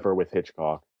this ever with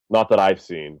Hitchcock. Not that I've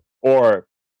seen, or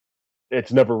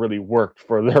it's never really worked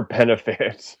for their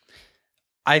benefit.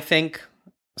 I think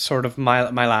sort of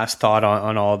my last thought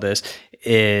on all this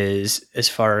is, as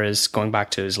far as going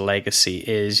back to his legacy,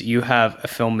 is you have a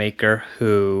filmmaker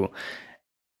who,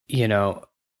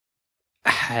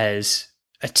 has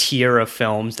a tier of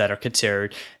films that are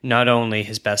considered not only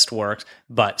his best works,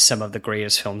 but some of the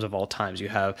greatest films of all times. You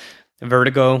have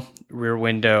Vertigo, Rear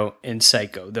Window, and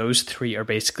Psycho. Those three are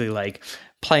basically like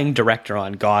playing director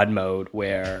on God mode,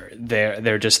 where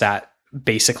they're just that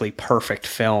basically perfect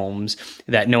films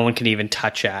that no one can even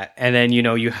touch at. And then,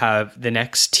 you have the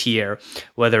next tier,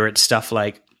 whether it's stuff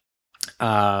like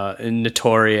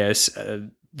Notorious,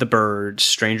 The Birds,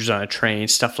 Strangers on a Train,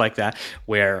 stuff like that,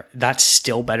 where that's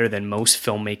still better than most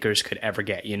filmmakers could ever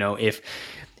get.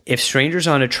 If Strangers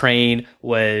on a Train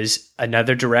was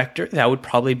another director, that would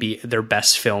probably be their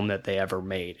best film that they ever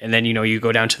made. And then, you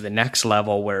go down to the next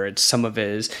level where it's some of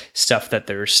his stuff that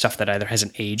there's stuff that either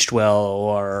hasn't aged well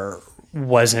or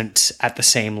wasn't at the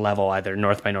same level, either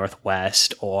North by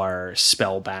Northwest or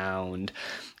Spellbound.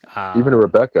 Even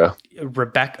Rebecca.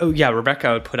 Rebecca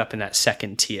I would put up in that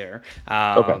second tier.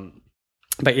 Okay.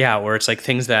 But yeah, where it's like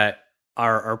things that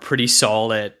are pretty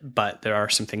solid, but there are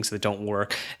some things that don't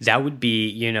work. That would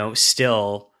be,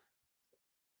 still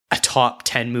a top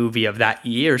 10 movie of that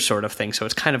year sort of thing. So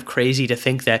it's kind of crazy to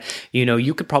think that,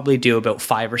 you could probably do about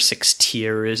 5 or 6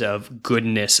 tiers of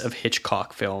goodness of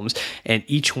Hitchcock films, and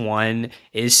each one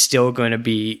is still going to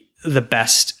be the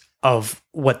best of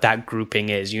what that grouping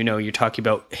is. You're talking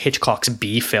about Hitchcock's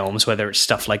B films, whether it's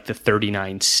stuff like The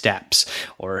 39 Steps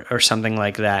or something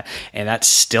like that. And that's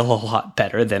still a lot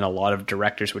better than a lot of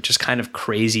directors, which is kind of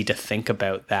crazy to think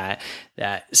about, that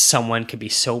someone could be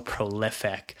so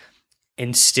prolific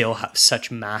and still have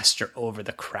such master over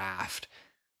the craft.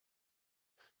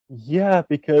 Yeah,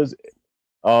 because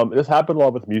this happened a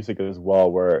lot with music as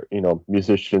well, where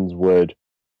musicians would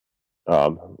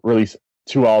release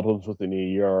 2 albums within a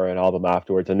year or an album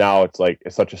afterwards, and now it's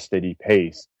such a steady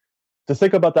pace. To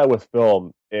think about that with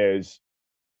film is,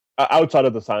 outside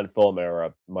of the silent film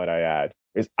era, might I add,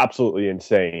 is absolutely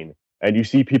insane. And you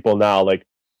see people now, like,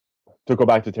 to go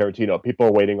back to Tarantino, people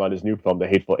are waiting on his new film, The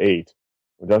Hateful Eight.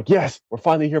 And they're like, yes, we're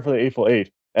finally here for The Hateful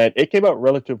Eight. And it came out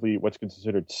relatively what's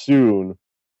considered soon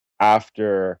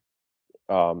after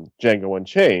Django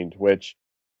Unchained, which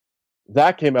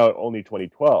that came out only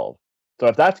 2012. So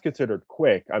if that's considered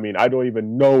quick, I mean, I don't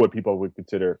even know what people would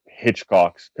consider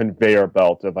Hitchcock's conveyor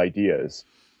belt of ideas.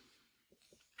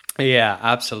 Yeah,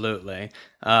 absolutely.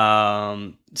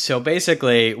 So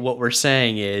basically what we're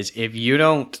saying is, if you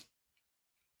don't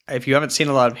if you haven't seen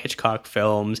a lot of Hitchcock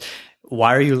films,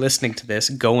 why are you listening to this?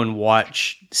 Go and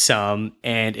watch some.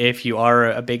 And if you are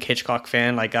a big Hitchcock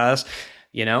fan like us,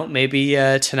 maybe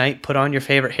tonight put on your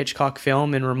favorite Hitchcock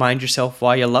film and remind yourself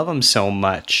why you love him so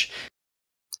much.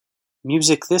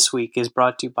 Music this week is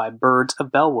brought to you by Birds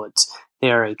of Bellwoods. They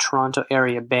are a Toronto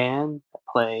area band that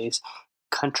plays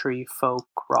country, folk,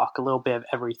 rock, a little bit of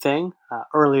everything.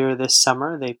 Earlier this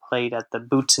summer, they played at the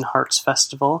Boots and Hearts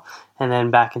Festival, and then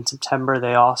back in September,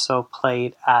 they also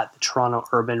played at the Toronto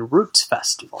Urban Roots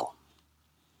Festival.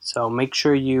 So make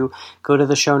sure you go to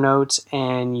the show notes,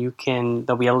 and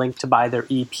there'll be a link to buy their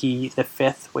EP, The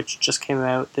Fifth, which just came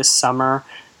out this summer,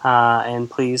 and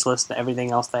please listen to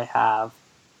everything else they have.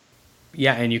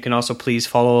 Yeah, and you can also please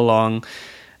follow along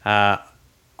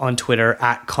on Twitter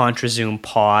at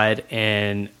ContraZoomPod,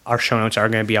 and our show notes are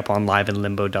going to be up on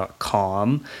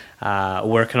liveinlimbo.com.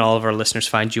 Where can all of our listeners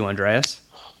find you, Andreas?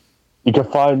 You can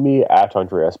find me at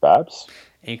Andreas Babs.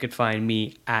 And you can find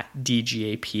me at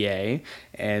DGAPA.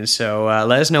 And so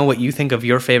let us know what you think of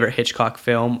your favorite Hitchcock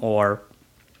film or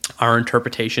our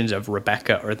interpretations of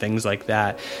Rebecca or things like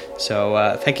that.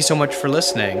 So thank you so much for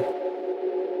listening.